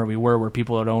from where we were, where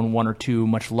people had owned 1 or 2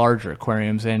 much larger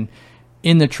aquariums. And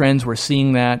in the trends, we're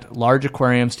seeing that large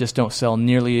aquariums just don't sell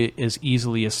nearly as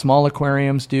easily as small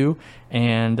aquariums do.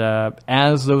 And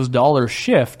as those dollars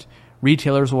shift,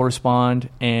 retailers will respond,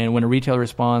 and when a retailer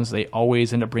responds, they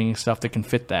always end up bringing stuff that can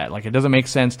fit that. Like, it doesn't make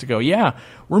sense to go, yeah,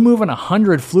 we're moving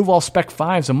 100 Fluval Spec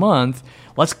 5s a month.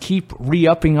 Let's keep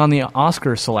re-upping on the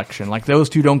Oscar selection. Like, those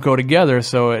two don't go together,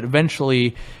 so it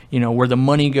eventually, where the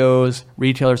money goes,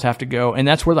 retailers have to go, and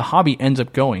that's where the hobby ends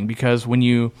up going, because when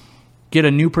you get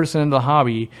a new person into the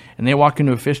hobby and they walk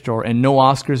into a fish store and no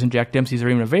Oscars and Jack Dempseys are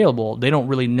even available, they don't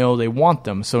really know they want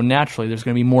them. So naturally, there's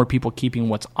going to be more people keeping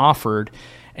what's offered.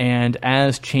 And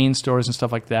as chain stores and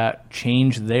stuff like that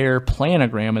change their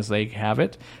planogram as they have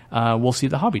it, we'll see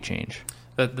the hobby change.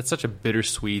 That's such a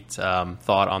bittersweet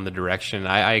thought on the direction.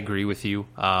 I agree with you,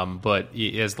 but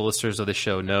as the listeners of the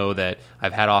show know that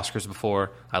I've had Oscars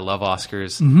before. I love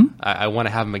Oscars. Mm-hmm. I want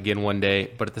to have them again one day.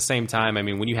 But at the same time, I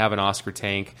mean, when you have an Oscar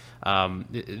tank, I'm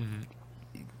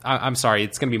sorry,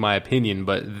 it's going to be my opinion,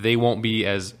 but they won't be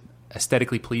as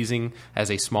aesthetically pleasing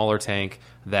as a smaller tank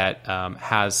that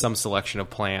has some selection of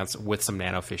plants with some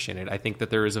nanofish in it. I think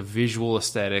that there is a visual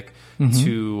aesthetic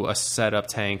to a setup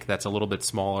tank that's a little bit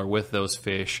smaller with those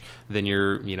fish than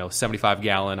your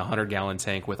 75-gallon, 100-gallon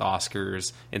tank with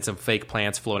Oscars and some fake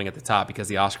plants floating at the top because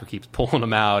the Oscar keeps pulling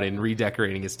them out and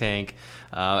redecorating his tank.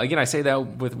 Again, I say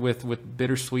that with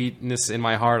bittersweetness in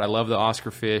my heart. I love the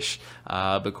Oscar fish,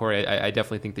 but Cory, I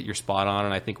definitely think that you're spot on,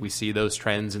 and I think we see those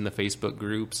trends in the Facebook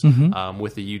groups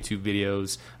with the YouTube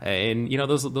videos. And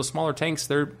those smaller tanks,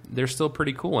 they're still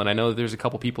pretty cool. And I know that there's a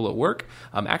couple people at work.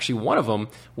 Actually, one of them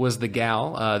was the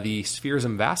gal, the Spheres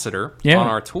ambassador on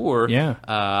our tour. Yeah.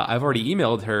 I've already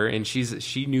emailed her, and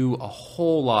she knew a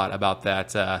whole lot about that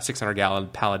 600-gallon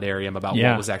paludarium, about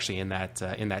what was actually in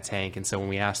that tank. And so when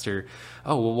we asked her,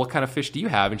 oh, well, what kind of fish do you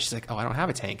have? And she's like, oh, I don't have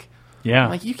a tank. Yeah.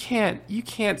 I'm like, you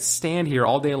can't stand here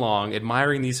all day long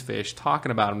admiring these fish,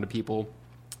 talking about them to people,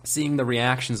 seeing the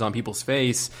reactions on people's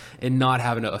face, and not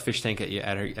having a fish tank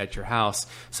at your house.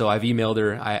 So I've emailed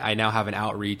her. I now have an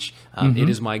outreach. It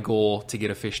is my goal to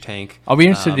get a fish tank. I'll be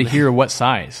interested to hear what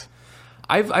size.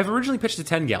 I've originally pitched a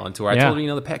 10-gallon tour. I told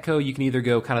her, the Petco, you can either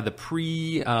go kind of the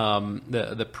pre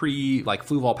like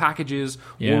Fluval packages,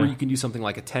 or you can do something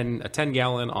like a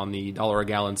 10-gallon on the $1 a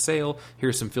gallon sale.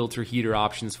 Here's some filter heater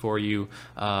options for you.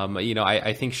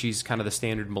 I think she's kind of the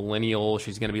standard millennial.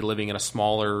 She's going to be living in a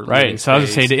smaller right. So I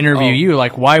was going to say, to interview you,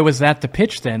 like, why was that the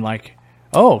pitch then? Like,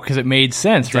 because it made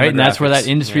sense, right? And that's where that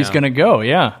industry is going to go.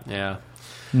 Yeah. Yeah.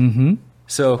 Mm-hmm.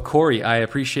 So, Cory, I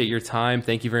appreciate your time.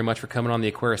 Thank you very much for coming on the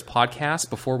Aquarius podcast.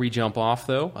 Before we jump off,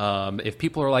 though, if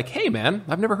people are like, hey, man,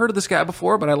 I've never heard of this guy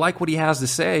before, but I like what he has to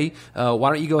say, why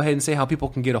don't you go ahead and say how people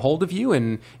can get a hold of you?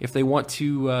 And if they want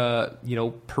to,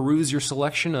 peruse your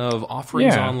selection of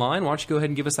offerings online, why don't you go ahead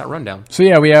and give us that rundown? So,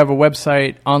 we have a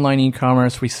website, online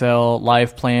e-commerce. We sell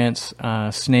live plants,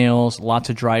 snails, lots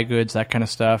of dry goods, that kind of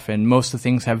stuff. And most of the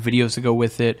things have videos to go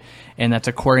with it. And that's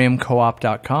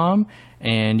aquariumcoop.com.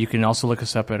 And you can also look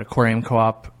us up at Aquarium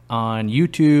Co-op on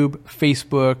YouTube,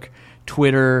 Facebook,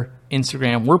 Twitter,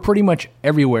 Instagram. We're pretty much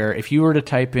everywhere. If you were to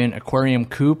type in Aquarium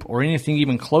Coop or anything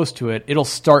even close to it, it'll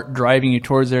start driving you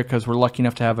towards there because we're lucky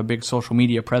enough to have a big social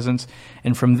media presence.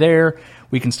 And from there,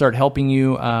 we can start helping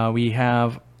you. We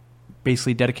have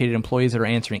basically dedicated employees that are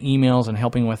answering emails and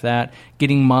helping with that.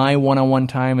 Getting my one-on-one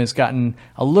time has gotten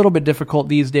a little bit difficult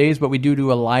these days, but we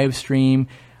do a live stream.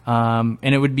 And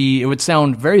it would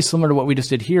sound very similar to what we just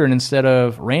did here. And instead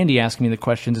of Randy asking me the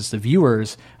questions, it's the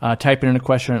viewers typing in a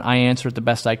question and I answer it the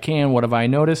best I can. What have I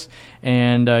noticed?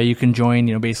 And you can join,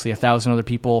 basically 1,000 other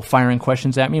people firing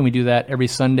questions at me. And we do that every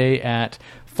Sunday at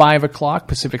 5 o'clock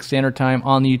Pacific Standard Time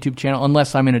on the YouTube channel,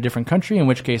 unless I'm in a different country, in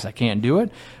which case I can't do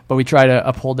it. But we try to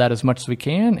uphold that as much as we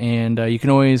can. And you can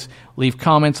always leave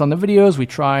comments on the videos. We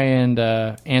try and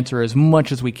answer as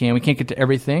much as we can. We can't get to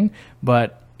everything,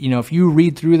 but if you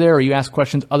read through there or you ask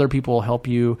questions, other people will help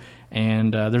you.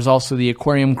 And there's also the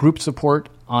Aquarium group support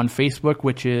on Facebook,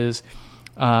 which is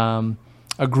a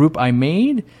group I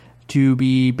made to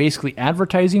be basically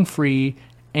advertising free.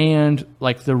 And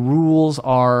like the rules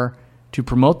are to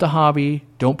promote the hobby,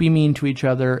 don't be mean to each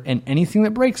other, and anything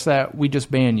that breaks that, we just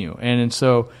ban you. And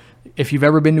so if you've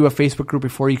ever been to a Facebook group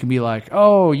before, you can be like,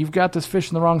 oh, you've got this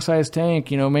fish in the wrong size tank,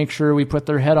 make sure we put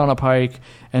their head on a pike.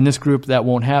 And this group, that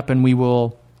won't happen. We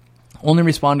will only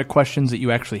respond to questions that you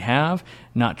actually have,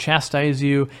 not chastise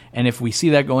you. And if we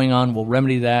see that going on, we'll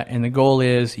remedy that. And the goal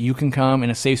is you can come in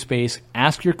a safe space,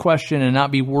 ask your question, and not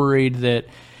be worried that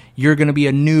you're going to be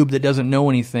a noob that doesn't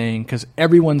know anything, because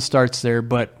everyone starts there.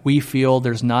 But we feel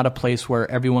there's not a place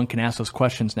where everyone can ask those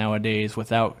questions nowadays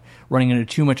without running into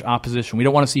too much opposition. We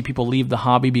don't want to see people leave the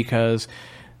hobby because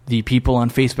the people on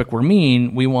Facebook were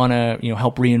mean. We want to,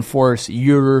 help reinforce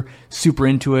you're super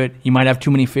into it. You might have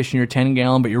too many fish in your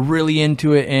 10-gallon, but you're really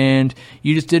into it, and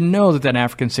you just didn't know that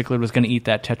African cichlid was going to eat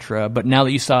that tetra. But now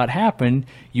that you saw it happen,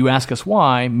 you ask us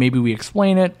why. Maybe we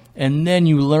explain it, and then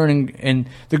you learn. And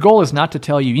the goal is not to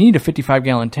tell you need a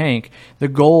 55-gallon tank. The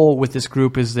goal with this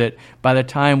group is that by the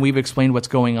time we've explained what's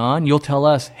going on, you'll tell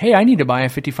us, hey, I need to buy a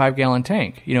 55-gallon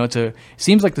tank. It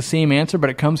seems like the same answer, but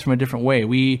it comes from a different way.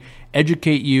 We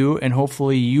educate you, and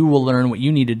hopefully you will learn what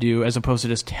you need to do as opposed to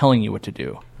just telling you what to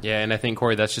do. Yeah, and I think,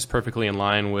 Cory, that's just perfectly in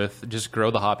line with just grow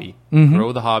the hobby. Mm-hmm.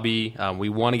 Grow the hobby. We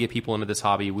want to get people into this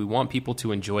hobby. We want people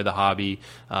to enjoy the hobby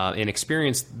and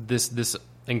experience this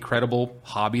incredible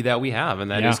hobby that we have,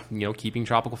 and that is keeping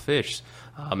tropical fish.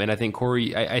 And I think,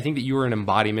 Cory, I think that you are an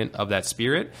embodiment of that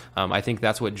spirit. I think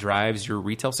that's what drives your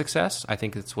retail success. I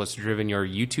think it's what's driven your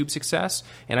YouTube success.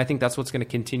 And I think that's what's going to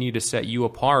continue to set you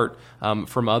apart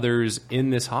from others in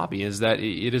this hobby, is that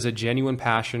it is a genuine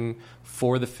passion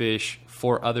for the fish,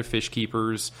 for other fish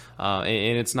keepers.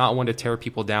 And it's not one to tear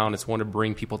people down. It's one to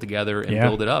bring people together and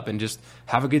build it up and just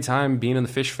have a good time being in the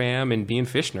fish fam and being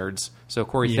fish nerds. So,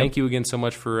 Cory, thank you again so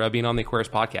much for being on the Aquarius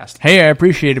podcast. Hey, I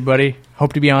appreciate it, buddy.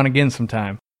 Hope to be on again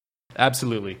sometime.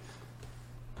 Absolutely.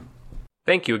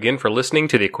 Thank you again for listening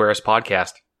to the Aquarius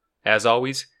podcast. As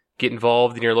always, get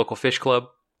involved in your local fish club,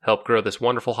 help grow this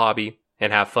wonderful hobby,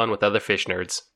 and have fun with other fish nerds.